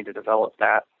money to develop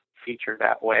that feature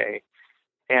that way.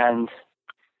 And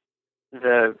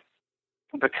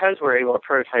because we're able to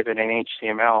prototype it in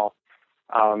HTML,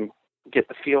 get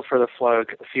the feel for the flow,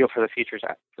 get the feel for the features,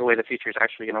 the way the feature is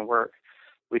actually going to work,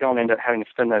 we don't end up having to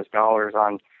spend those dollars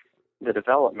on the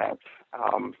development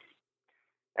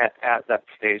at that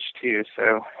stage too.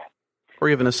 So, or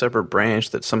even a separate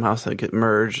branch that somehow has to get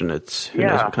merged, and it's who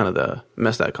knows what kind of the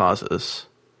mess that causes.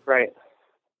 Right.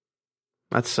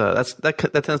 That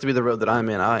tends to be the road that I'm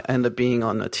in. I end up being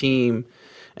on a team,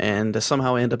 and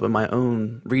somehow I end up in my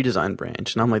own redesign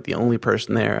branch, and I'm like the only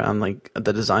person there. I'm like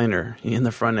the designer in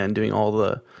the front end doing all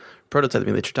the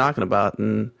prototyping that you're talking about,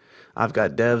 and I've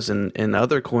got devs in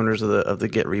other corners of the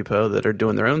Git repo that are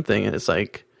doing their own thing, and it's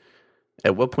like,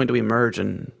 at what point do we merge,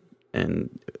 and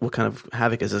what kind of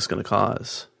havoc is this going to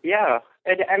cause? Yeah,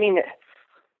 and I mean,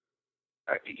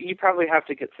 you probably have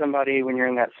to get somebody when you're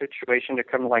in that situation to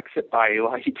come like sit by you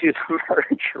while you do the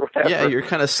merge or whatever. Yeah, you're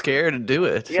kind of scared to do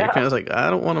it. Yeah. You're kind of like, I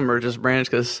don't want to merge this branch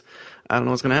because I don't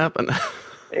know what's going to happen.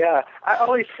 Yeah, I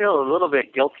always feel a little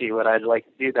bit guilty when I'd like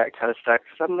do that kind of stuff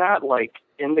because I'm not like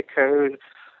in the code,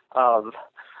 all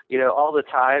the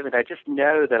time, and I just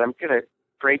know that I'm going to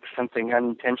break something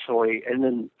unintentionally, and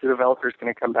then the developer's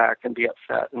going to come back and be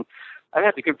upset. And I've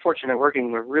had the good fortune of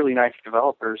working with really nice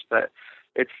developers, but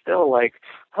it's still like,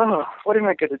 oh, what am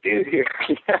I going to do here?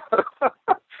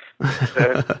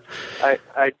 So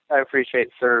I appreciate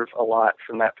Serve a lot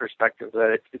from that perspective,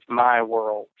 that it's my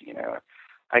world.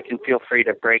 I can feel free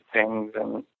to break things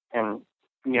and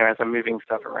as I'm moving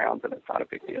stuff around, then it's not a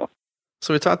big deal.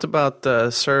 So we talked about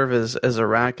Serve as a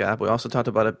rack app. We also talked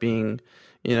about it being,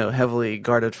 heavily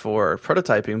guarded for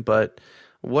prototyping, but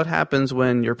what happens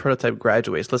when your prototype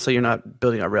graduates? Let's say you're not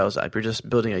building a Rails app, you're just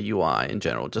building a UI in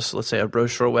general. Just let's say a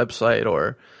brochure website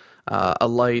or a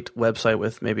light website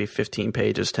with maybe 15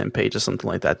 pages, 10 pages, something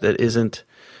like that isn't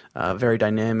very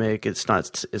dynamic. It's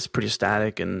pretty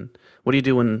static. And what do you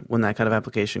do when that kind of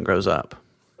application grows up?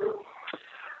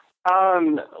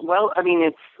 Well, I mean,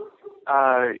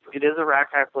 it is a rack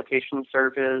application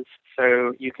service,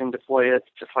 so you can deploy it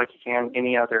just like you can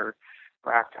any other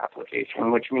rack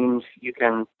application, which means you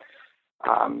can,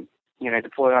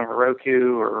 deploy on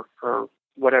Heroku or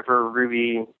whatever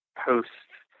Ruby host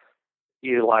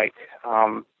you like.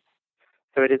 So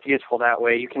it is useful that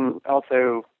way. You can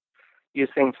also use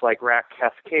things like Rack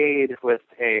Cascade with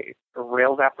a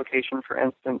Rails application, for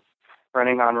instance,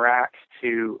 running on Rack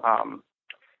to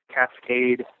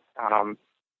cascade.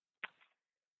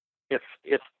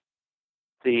 If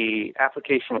the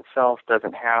application itself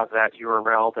doesn't have that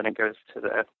URL, then it goes to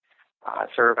the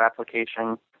Serve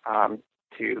application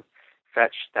to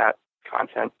fetch that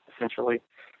content, essentially.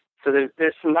 So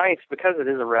there's some nice, because it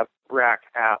is a Rack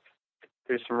app,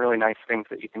 there's some really nice things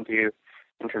that you can do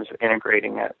in terms of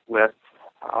integrating it with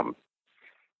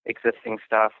existing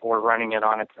stuff or running it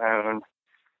on its own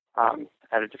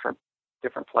at a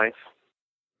different place.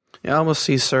 Yeah, I almost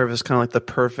see Serve as kind of like the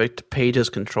perfect pages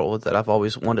controller that I've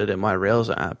always wanted in my Rails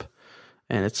app.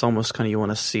 And it's almost kind of, you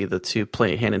want to see the two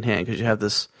play hand in hand, because you have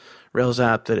this Rails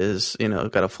app that is,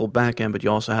 got a full back end, but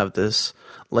you also have this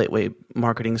lightweight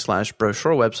marketing /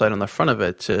 brochure website on the front of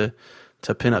it to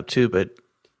pin up to. But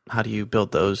how do you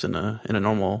build those in a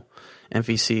normal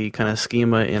MVC kind of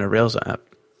schema in a Rails app.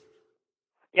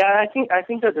 Yeah, I think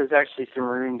that there's actually some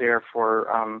room there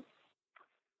for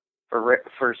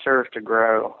Serve to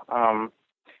grow.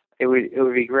 It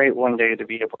would be great one day to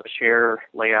be able to share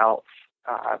layouts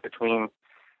between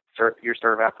your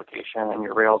Serve application and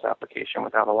your Rails application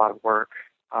without a lot of work.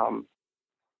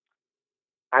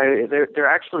 There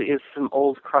actually is some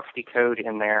old crusty code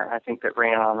in there, I think, that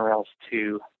ran on Rails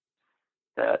 2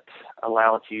 that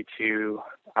allowed you to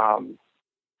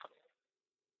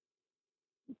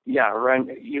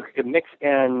you could mix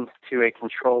in to a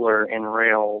controller in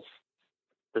Rails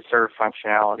the Serve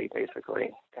functionality,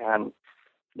 basically, and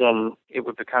then it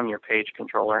would become your page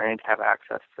controller and it'd have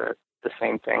access to the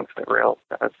same things that Rails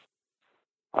does.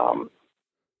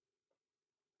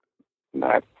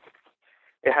 But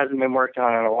it hasn't been worked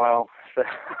on in a while, so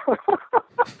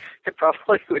it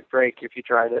probably would break if you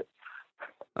tried it.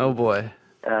 Oh boy.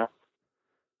 Yeah.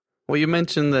 Well, you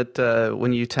mentioned that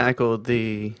when you tackled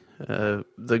the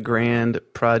grand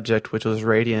project, which was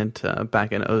Radiant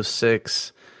back in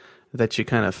 '06, that you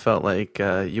kind of felt like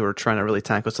you were trying to really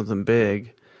tackle something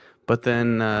big. But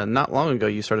then not long ago,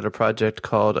 you started a project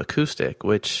called Acoustic,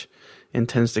 which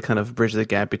intends to kind of bridge the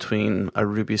gap between a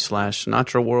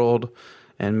Ruby/Sinatra world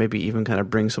and maybe even kind of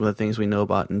bring some of the things we know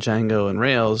about in Django and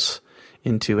Rails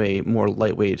into a more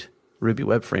lightweight Ruby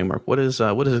web framework. What is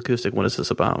Acoustic? What is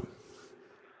this about?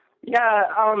 Yeah,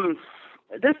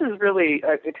 this is really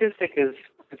Acoustic is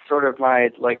sort of my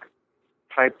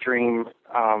pipe dream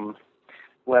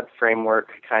web framework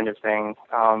kind of thing.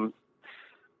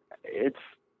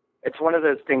 It's one of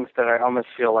those things that I almost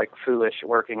feel like foolish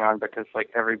working on because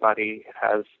everybody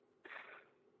has.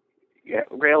 Yeah,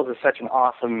 Rails is such an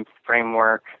awesome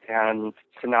framework, and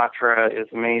Sinatra is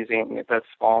amazing. It does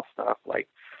small stuff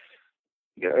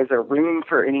is there room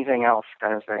for anything else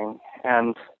kind of thing?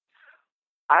 And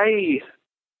I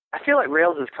feel like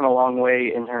Rails has come a long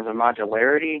way in terms of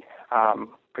modularity,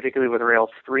 particularly with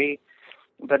Rails 3,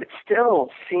 but it still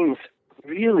seems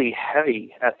really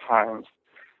heavy at times.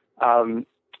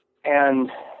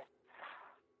 And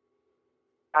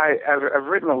I've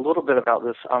written a little bit about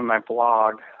this on my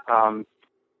blog. I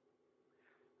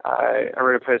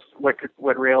wrote a post,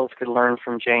 what Rails could learn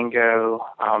from Django,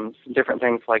 some different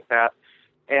things like that,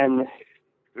 and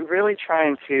really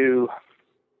trying to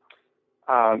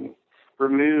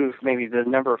remove maybe the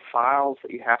number of files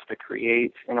that you have to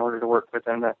create in order to work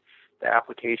within the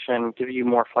application, give you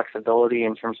more flexibility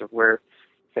in terms of where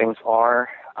things are.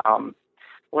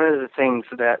 One of the things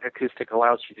that Acoustic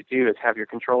allows you to do is have your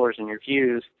controllers and your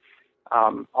views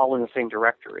all in the same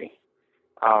directory.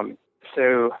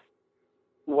 So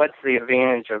what's the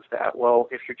advantage of that? Well,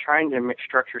 if you're trying to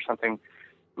structure something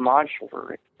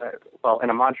modular, in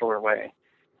a modular way,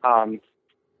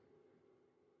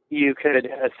 you could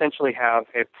essentially have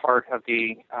a part of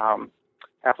the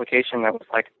application that was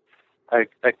like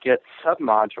a Git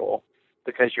submodule,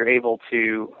 because you're able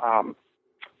to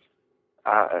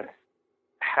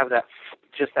have that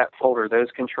folder,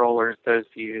 those controllers, those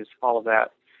views, all of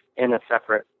that in a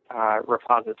separate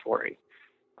repository.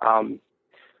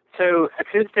 So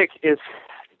Acoustic its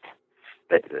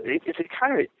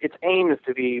aim is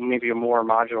to be maybe a more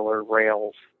modular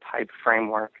Rails type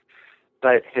framework,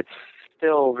 but it's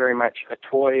still very much a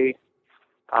toy.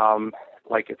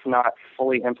 It's not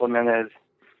fully implemented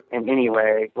in any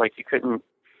way. You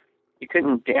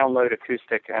couldn't download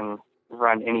Acoustic and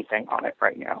run anything on it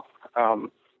right now.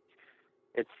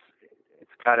 It's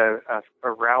got a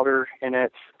router in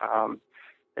it.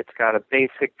 It's got a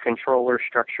basic controller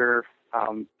structure,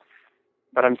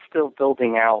 but I'm still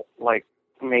building out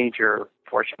major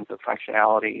portions of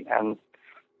functionality, and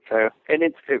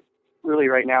it really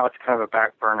right now it's kind of a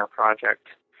back burner project.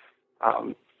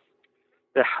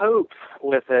 The hope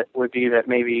with it would be that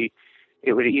maybe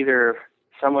it would either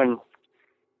someone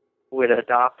would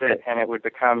adopt it and it would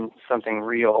become something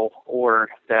real, or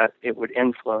that it would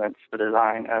influence the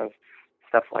design of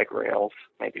stuff like Rails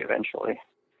maybe eventually.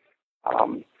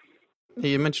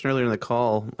 You mentioned earlier in the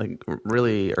call,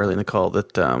 really early in the call,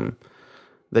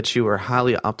 that you were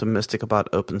highly optimistic about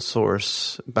open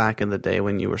source back in the day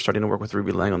when you were starting to work with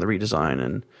Ruby Lang on the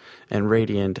redesign and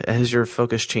Radiant. Has your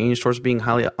focus changed towards being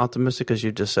highly optimistic? Because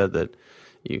you just said that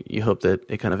you hope that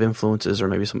it kind of influences or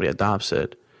maybe somebody adopts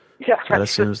it. Yeah, that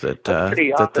assumes that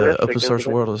the open source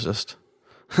world is just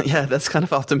yeah, that's kind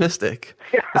of optimistic.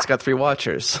 Yeah. It's got 3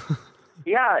 watchers.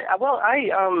 Yeah, well, I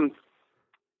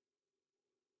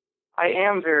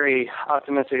am very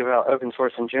optimistic about open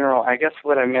source in general. I guess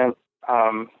what I meant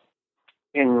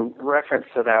in reference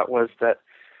to that was that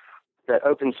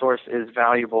open source is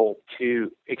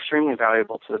extremely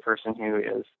valuable to the person who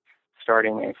is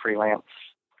starting a freelance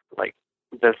like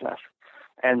business.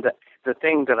 And the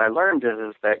thing that I learned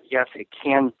is that yes, it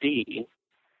can be,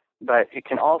 but it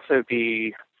can also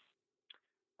be,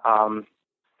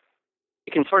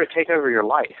 it can sort of take over your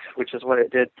life, which is what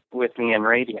it did with me in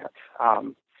Radiant.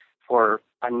 For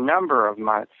a number of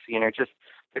months, just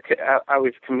I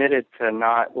was committed to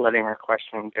not letting a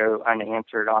question go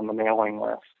unanswered on the mailing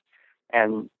list,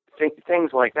 and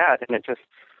things like that. And it just,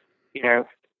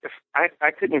 if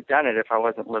I couldn't have done it if I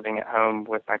wasn't living at home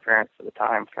with my parents at the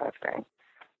time, kind of thing.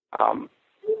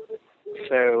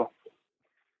 So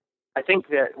I think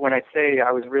that when I say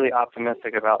I was really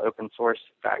optimistic about open source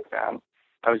back then,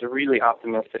 I was really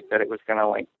optimistic that it was going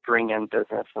to bring in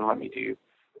business and let me do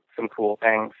some cool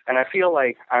things. And I feel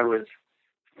like I was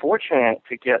fortunate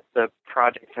to get the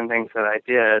projects and things that I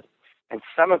did, and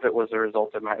some of it was a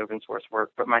result of my open source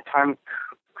work, but my time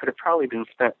could have probably been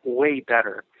spent way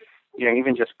better,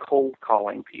 even just cold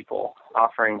calling people,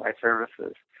 offering my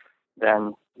services,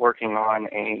 than working on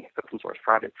a open source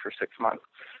project for 6 months.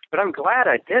 But I'm glad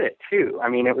I did it too. I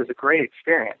mean, it was a great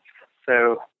experience.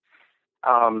 So,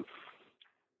 I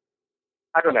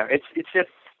don't know. It's just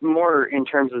more in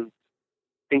terms of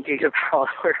thinking about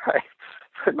where I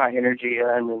put my energy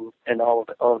in and all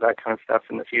of that kind of stuff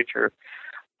in the future.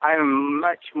 I'm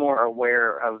much more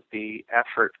aware of the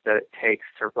effort that it takes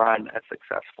to run a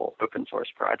successful open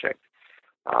source project.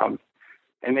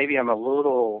 And maybe I'm a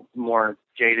little more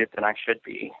jaded than I should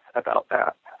be about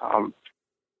that,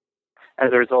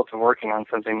 as a result of working on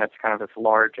something that's kind of as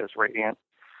large as Radiant.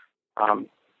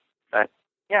 But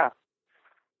yeah,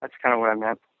 that's kind of what I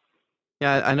meant.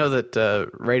 Yeah, I know that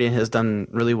Radiant has done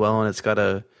really well, and it's got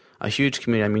a huge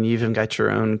community. I mean, you even got your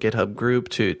own GitHub group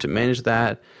to manage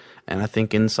that, and I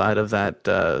think inside of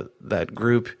that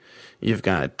group, you've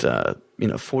got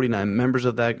 49 members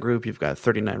of that group. You've got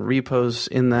 39 repos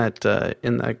in that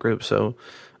group. So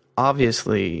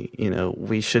obviously,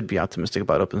 we should be optimistic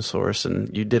about open source,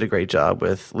 and you did a great job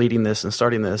with leading this and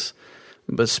starting this.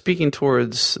 But speaking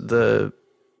towards the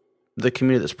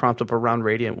community that's propped up around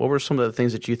Radiant, what were some of the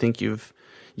things that you think you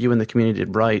and the community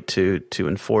did right to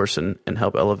enforce and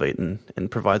help elevate and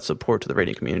provide support to the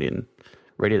Radiant community and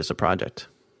Radiant as a project?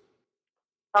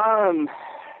 I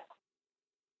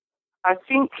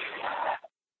think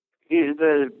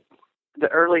the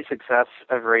early success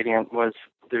of Radiant was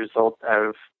the result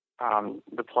of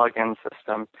the plugin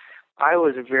system. I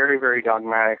was very, very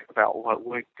dogmatic about what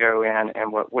would go in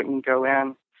and what wouldn't go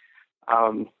in.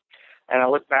 And I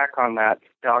look back on that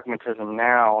dogmatism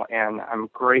now, and I'm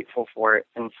grateful for it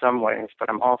in some ways, but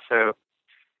I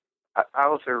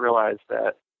also realize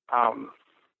that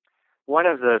one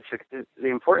of the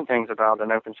important things about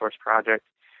an open source project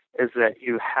is that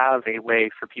you have a way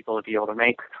for people to be able to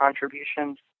make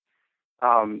contributions.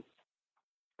 And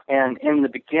in the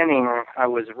beginning, I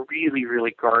was really,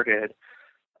 really guarded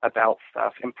about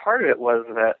stuff. And part of it was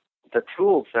that the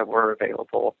tools that were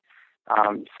available,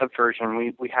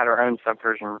 Subversion, we had our own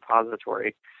Subversion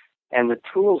repository, and the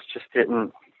tools just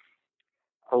didn't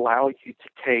allow you to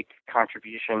take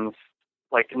contributions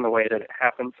like in the way that it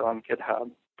happens on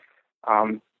GitHub.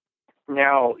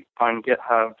 Now on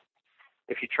GitHub,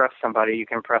 if you trust somebody, you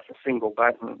can press a single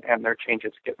button and their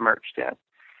changes get merged in,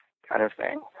 kind of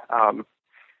thing.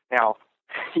 Now,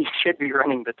 you should be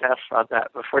running the tests on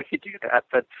that before you do that,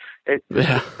 but the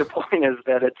point is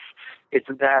that it's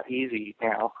that easy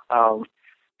now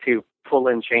to pull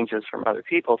in changes from other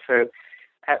people. So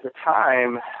at the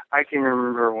time, I can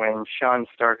remember when Sean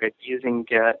started using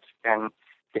Git and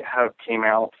GitHub came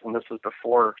out, and this was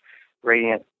before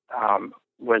Radiant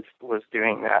was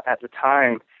doing that. At the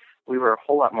time, we were a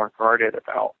whole lot more guarded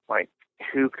about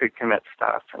who could commit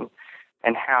stuff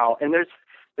and how. And there's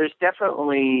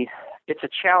definitely, it's a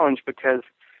challenge because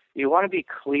you want to be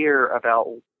clear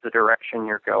about the direction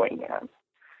you're going in.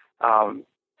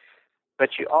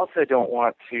 But you also don't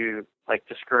want to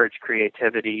discourage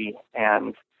creativity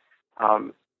and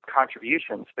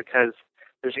contributions, because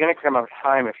there's going to come a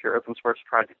time, if your open source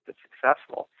project is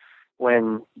successful,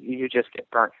 when you just get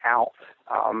burnt out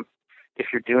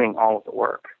if you're doing all of the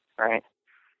work, right?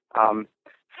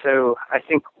 So I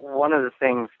think one of the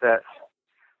things that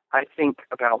I think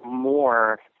about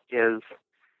more is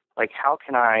how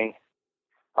can I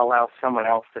allow someone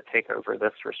else to take over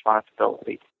this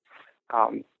responsibility?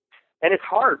 And it's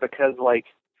hard because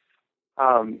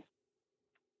I'm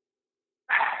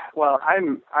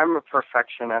a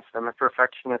perfectionist. I'm a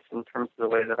perfectionist in terms of the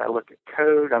way that I look at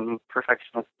code. I'm a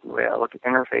perfectionist in the way I look at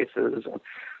interfaces and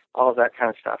all of that kind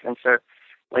of stuff. And so,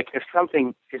 if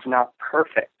something is not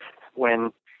perfect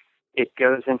when it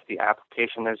goes into the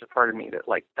application, there's a part of me that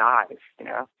dies,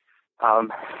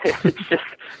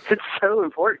 It's so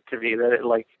important to me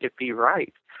that it be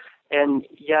right. And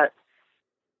yet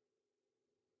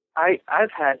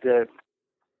I've had to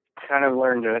kind of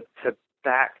learn to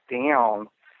back down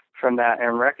from that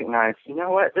and recognize, you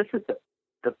know what, this is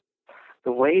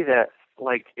the way that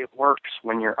it works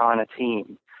when you're on a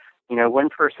team. You know, one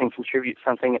person contributes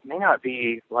something, it may not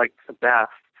be the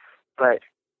best, but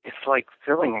it's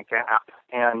filling a gap,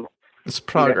 and it's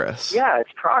progress. Yeah,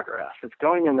 it's progress. It's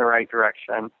going in the right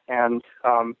direction. And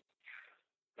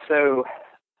so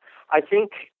I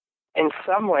think in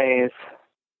some ways,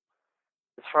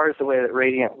 as far as the way that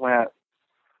Radiant went,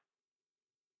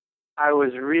 I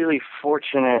was really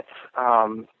fortunate.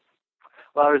 I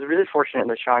was really fortunate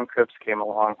that Sean Cripps came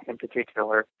along in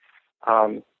particular,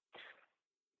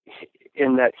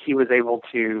 in that he was able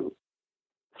to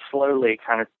slowly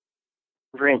kind of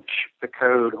wrench the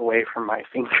code away from my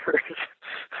fingers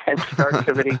and start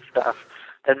committing stuff.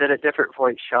 And then at different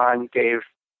points, Sean gave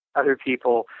other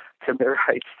people commit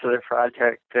rights to their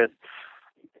project. And,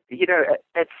 you know,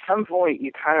 at some point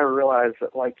you kind of realize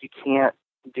that you can't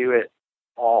do it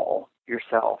all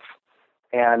yourself.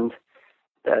 And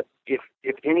that if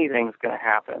anything's going to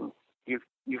happen,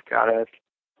 you've got to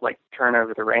turn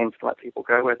over the reins and let people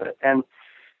go with it. And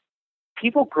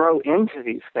people grow into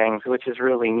these things, which is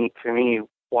really neat to me,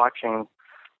 watching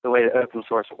the way that open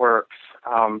source works.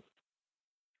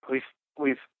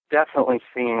 We've definitely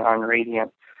seen on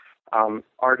Radiant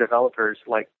our developers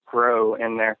grow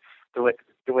in the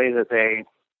way that they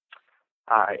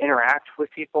interact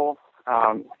with people,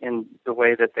 in the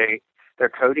way that their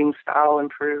coding style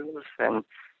improves, and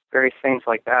various things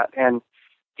like that, and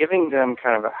giving them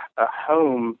kind of a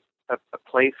home, a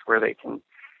place where they can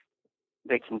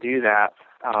do that,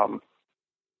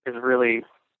 is really,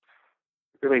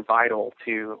 really vital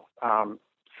to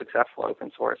successful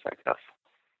open source, I guess.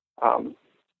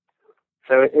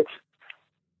 So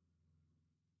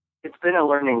it's been a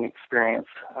learning experience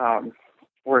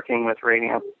working with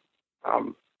Radiant.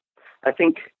 I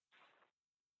think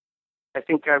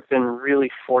I've been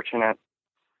really fortunate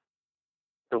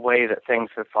the way that things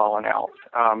have fallen out.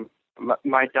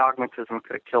 My dogmatism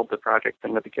could have killed the project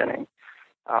in the beginning.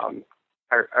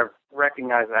 I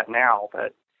recognize that now,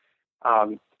 but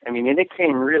and it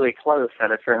came really close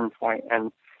at a certain point,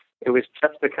 and it was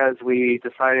just because we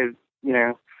decided,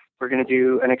 we're going to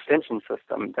do an extension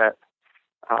system that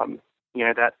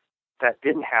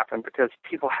didn't happen because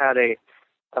people had a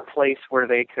place where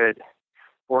they could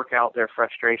work out their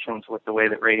frustrations with the way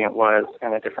that Radiant was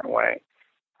in a different way.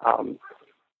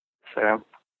 So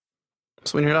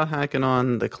when you're not hacking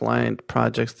on the client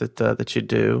projects that you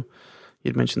do,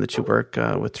 you'd mentioned that you work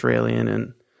with Terralion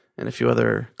and a few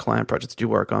other client projects that you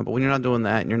work on. But when you're not doing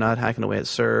that and you're not hacking away at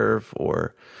Serve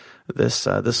or this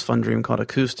fun dream called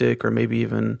Acoustic, or maybe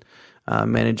even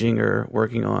managing or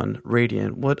working on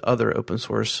Radiant, what other open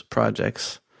source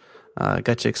projects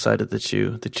got you excited that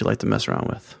you like to mess around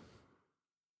with?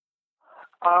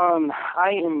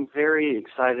 I am very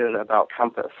excited about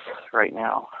Compass right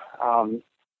now.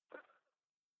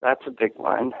 That's a big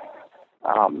one.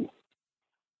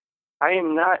 I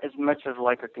am not as much of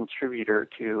a contributor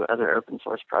to other open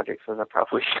source projects as I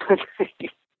probably should be.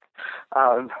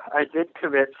 I did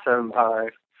commit some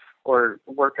or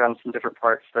work on some different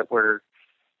parts that were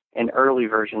in early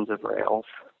versions of Rails.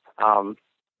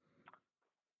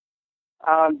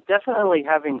 Definitely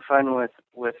having fun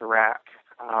with Rack.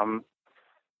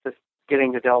 Just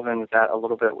getting to delve into that a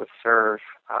little bit with Serve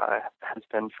has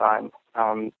been fun.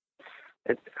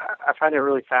 I find it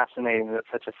really fascinating that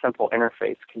such a simple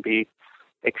interface can be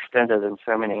extended in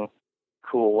so many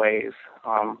cool ways.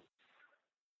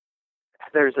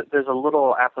 There's a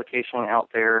little application out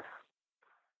there,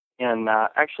 and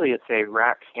actually it's a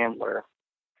Rack handler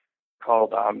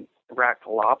called Rack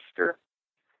Lobster,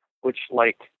 which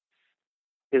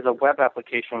is a web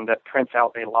application that prints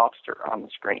out a lobster on the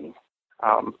screen.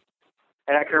 And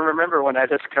I can remember when I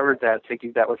discovered that,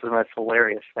 thinking that was the most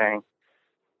hilarious thing.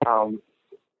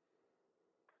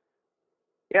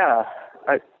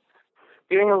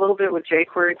 Doing a little bit with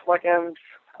jQuery plugins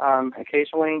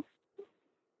occasionally.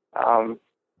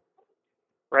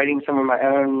 Writing some of my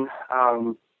own.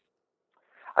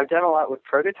 I've done a lot with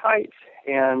prototypes,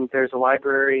 and there's a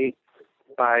library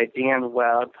by Dan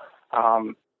Webb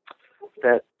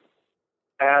that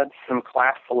adds some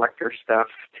class selector stuff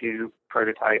to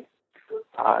prototype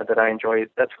that I enjoy.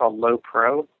 That's called Low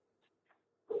Pro.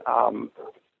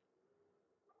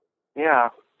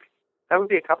 That would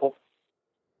be a couple.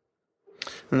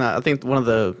 And I think one of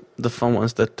the fun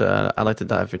ones that I'd like to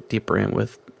dive deeper in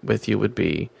with you would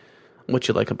be what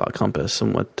you like about Compass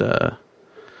and what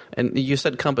And you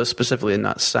said Compass specifically and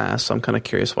not SAS, so I'm kind of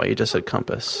curious why you just said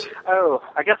Compass. Oh,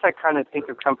 I guess I kind of think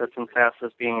of Compass and SAS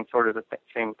as being sort of the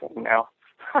same thing now.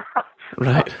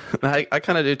 Right. I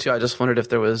kind of do too. I just wondered if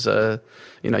there was, you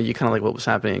kind of like what was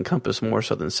happening in Compass more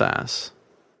so than SAS.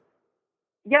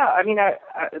 Yeah, I mean, I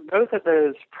both of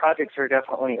those projects are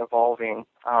definitely evolving.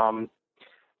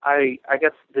 I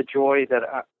guess the joy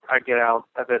that I get out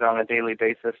of it on a daily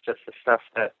basis, just the stuff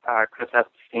that Chris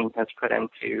Epstein has put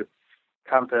into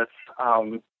Compass,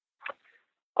 all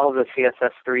the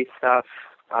CSS3 stuff,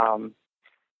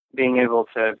 being able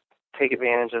to take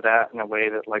advantage of that in a way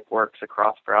that like works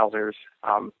across browsers.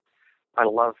 I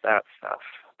love that stuff.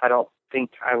 I don't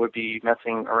think I would be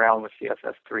messing around with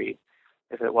CSS3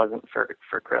 if it wasn't for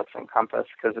Chris and Compass,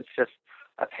 because it's just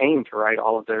a pain to write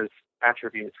all of those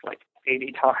attributes like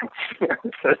 80 times.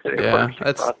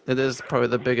 It is probably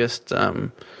the biggest.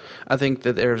 I think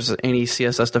that there's any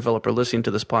CSS developer listening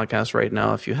to this podcast right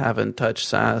now, if you haven't touched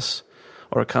SAS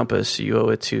or Compass, you owe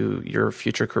it to your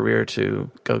future career to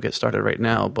go get started right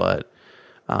now. But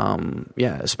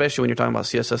especially when you're talking about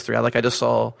CSS3. I just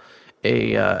saw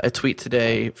a tweet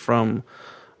today from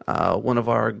one of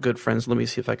our good friends. Let me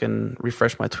see if I can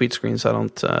refresh my tweet screen so I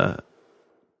don't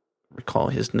recall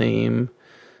his name.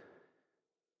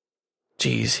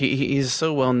 Jeez, he's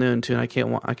so well known too, and I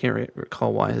can't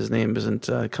recall why his name isn't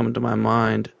coming to my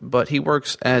mind. But he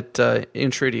works at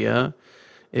Intridia,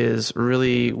 is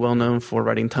really well known for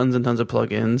writing tons and tons of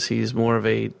plugins. He's more of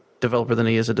a developer than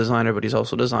he is a designer, but he's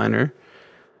also a designer.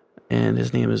 And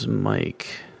his name is Mike.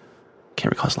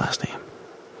 Can't recall his last name.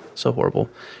 So horrible.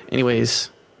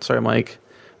 Anyways, sorry, Mike.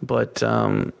 But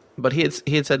he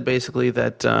had said basically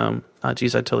that I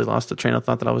totally lost the train of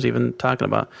thought that I was even talking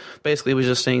about. Basically, he was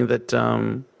just saying that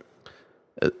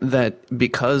that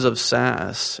because of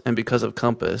SAS and because of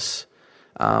Compass,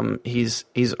 or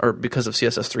because of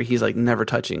CSS3, he's like never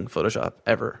touching Photoshop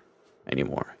ever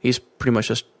anymore. He's pretty much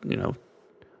just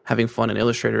having fun in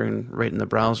Illustrator and right in the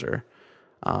browser.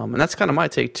 And that's kind of my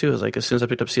take too. Is like as soon as I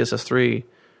picked up CSS3,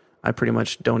 I pretty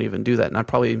much don't even do that. And I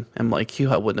probably am like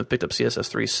you. I wouldn't have picked up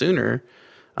CSS3 sooner,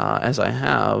 as I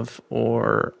have,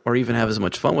 or even have as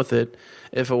much fun with it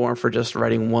if it weren't for just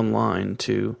writing one line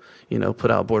to put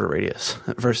out border radius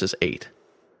versus 8.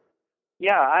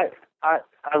 Yeah,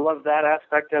 I love that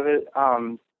aspect of it.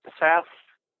 SAS,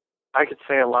 I could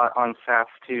say a lot on SAS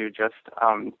too. Just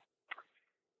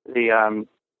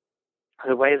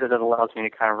the way that it allows me to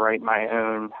kind of write my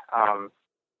own,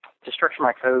 to structure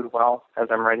my code well as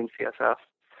I'm writing CSS.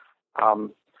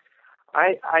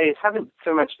 I haven't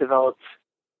so much developed,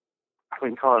 I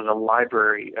wouldn't call it a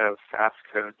library of SAS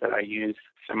code that I use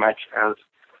so much as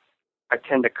I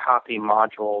tend to copy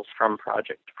modules from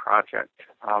project to project.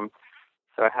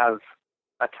 So I have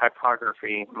a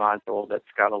typography module that's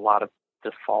got a lot of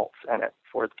defaults in it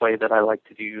for the way that I like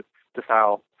to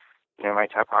style, my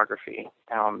typography.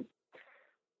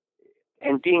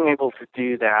 And being able to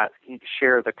do that,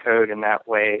 share the code in that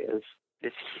way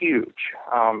is huge.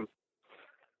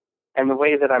 And the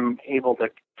way that I'm able to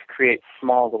create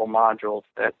small little modules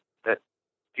that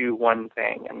do one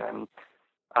thing and then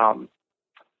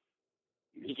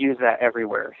use that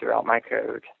everywhere throughout my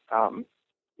code.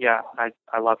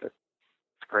 I love it.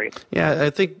 It's great. Yeah,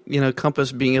 I think,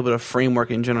 Compass being able to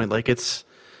framework in general, like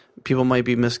people might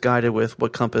be misguided with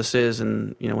what Compass is,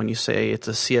 and when you say it's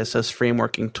a CSS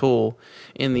frameworking tool,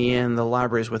 in the end the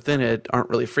libraries within it aren't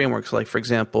really frameworks. Like for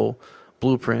example,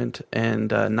 Blueprint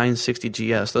and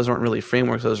 960GS, those aren't really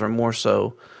frameworks, those are more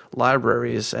so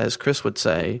libraries, as Chris would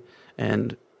say.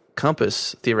 And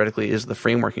Compass theoretically is the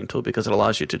frameworking tool because it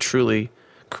allows you to truly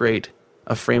create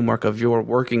a framework of your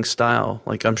working style.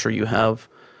 Like I'm sure you have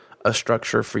a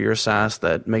structure for your SAS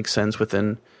that makes sense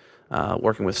within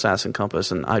working with SAS and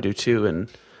Compass, and I do too. And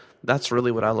that's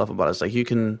really what I love about it. It's like you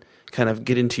can kind of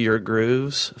get into your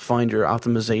grooves, find your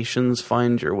optimizations,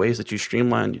 find your ways that you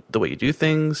streamline the way you do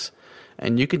things,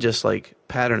 and you can just like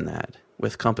pattern that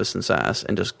with Compass and SAS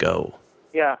and just go.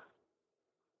 Yeah.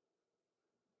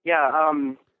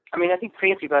 I think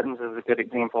Fancy Buttons is a good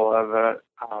example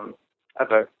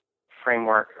of a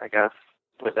framework, I guess,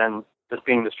 within just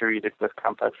being distributed with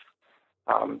Compass.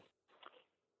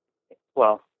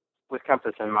 With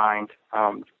Compass in mind.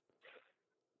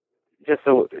 Just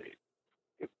so,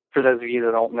 for those of you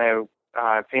that don't know,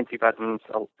 Fancy Buttons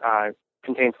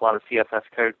contains a lot of CSS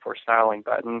code for styling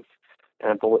buttons in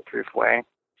a bulletproof way.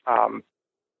 And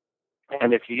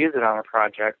if you use it on a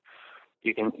project,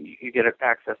 you get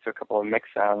access to a couple of mix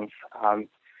zones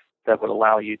that would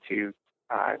allow you to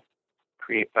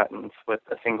create buttons with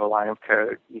a single line of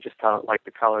code. You just tell it like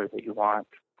the color that you want.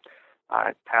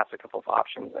 Pass a couple of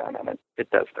options in, and it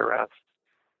does the rest.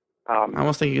 I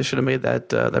almost think you should have made that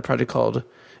project called.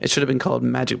 It should have been called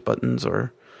Magic Buttons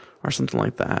or something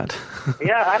like that.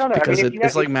 Yeah, I don't know. Because I mean,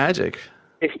 it's like magic.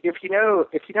 If you know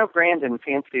Brandon,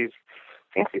 Fancy's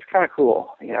kind of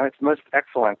cool. It's the most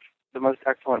excellent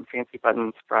Fancy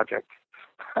Buttons project.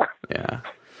 Yeah.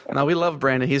 Now we love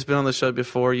Brandon. He's been on the show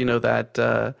before. You know that.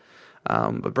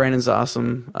 But Brandon's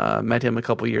awesome. Met him a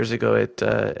couple years ago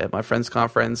at my friend's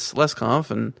conference,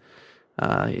 LessConf, and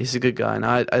he's a good guy. And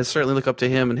I certainly look up to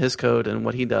him and his code and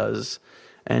what he does.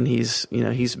 And he's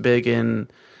big in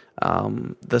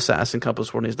the SAS and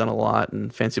Compass world. And he's done a lot,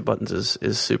 and Fancy Buttons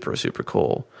is super, super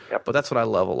cool. Yep. But that's what I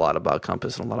love a lot about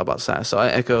Compass and a lot about SAS. So I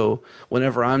echo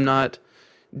whenever I'm not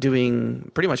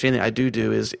doing pretty much anything I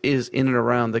do is in and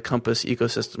around the Compass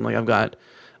ecosystem. Like I've got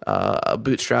a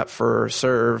bootstrap for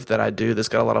Serve that I do that's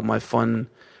got a lot of my fun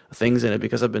things in it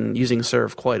because I've been using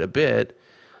Serve quite a bit.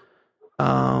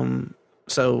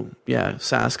 So yeah,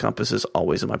 SAS Compass is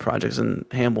always in my projects and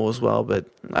Haml as well. But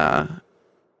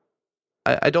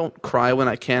I don't cry when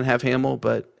I can't have Haml,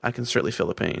 but I can certainly feel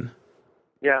the pain.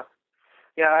 Yeah.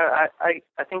 I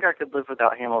think I could live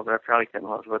without Haml, but I probably couldn't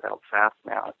live without SAS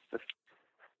now. It's just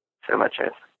so much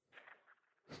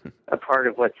a part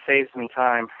of what saves me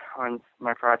time on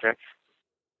my projects.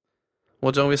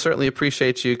 Well, John, we certainly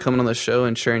appreciate you coming on the show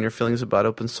and sharing your feelings about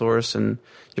open source and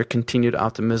your continued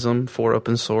optimism for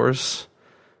open source,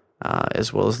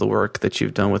 as well as the work that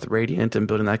you've done with Radiant and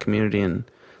building that community and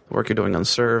the work you're doing on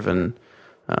Serve and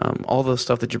all the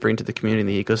stuff that you bring to the community and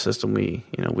the ecosystem.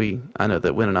 I know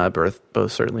that Win and I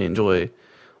both certainly enjoy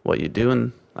what you do,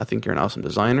 and I think you're an awesome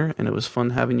designer, and it was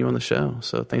fun having you on the show.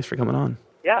 So thanks for coming on.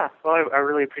 Yeah, well, I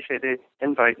really appreciate the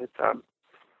invite.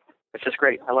 It's just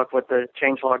great. I love what the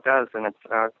Changelog does, and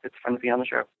it's fun to be on the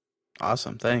show.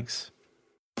 Awesome. Thanks.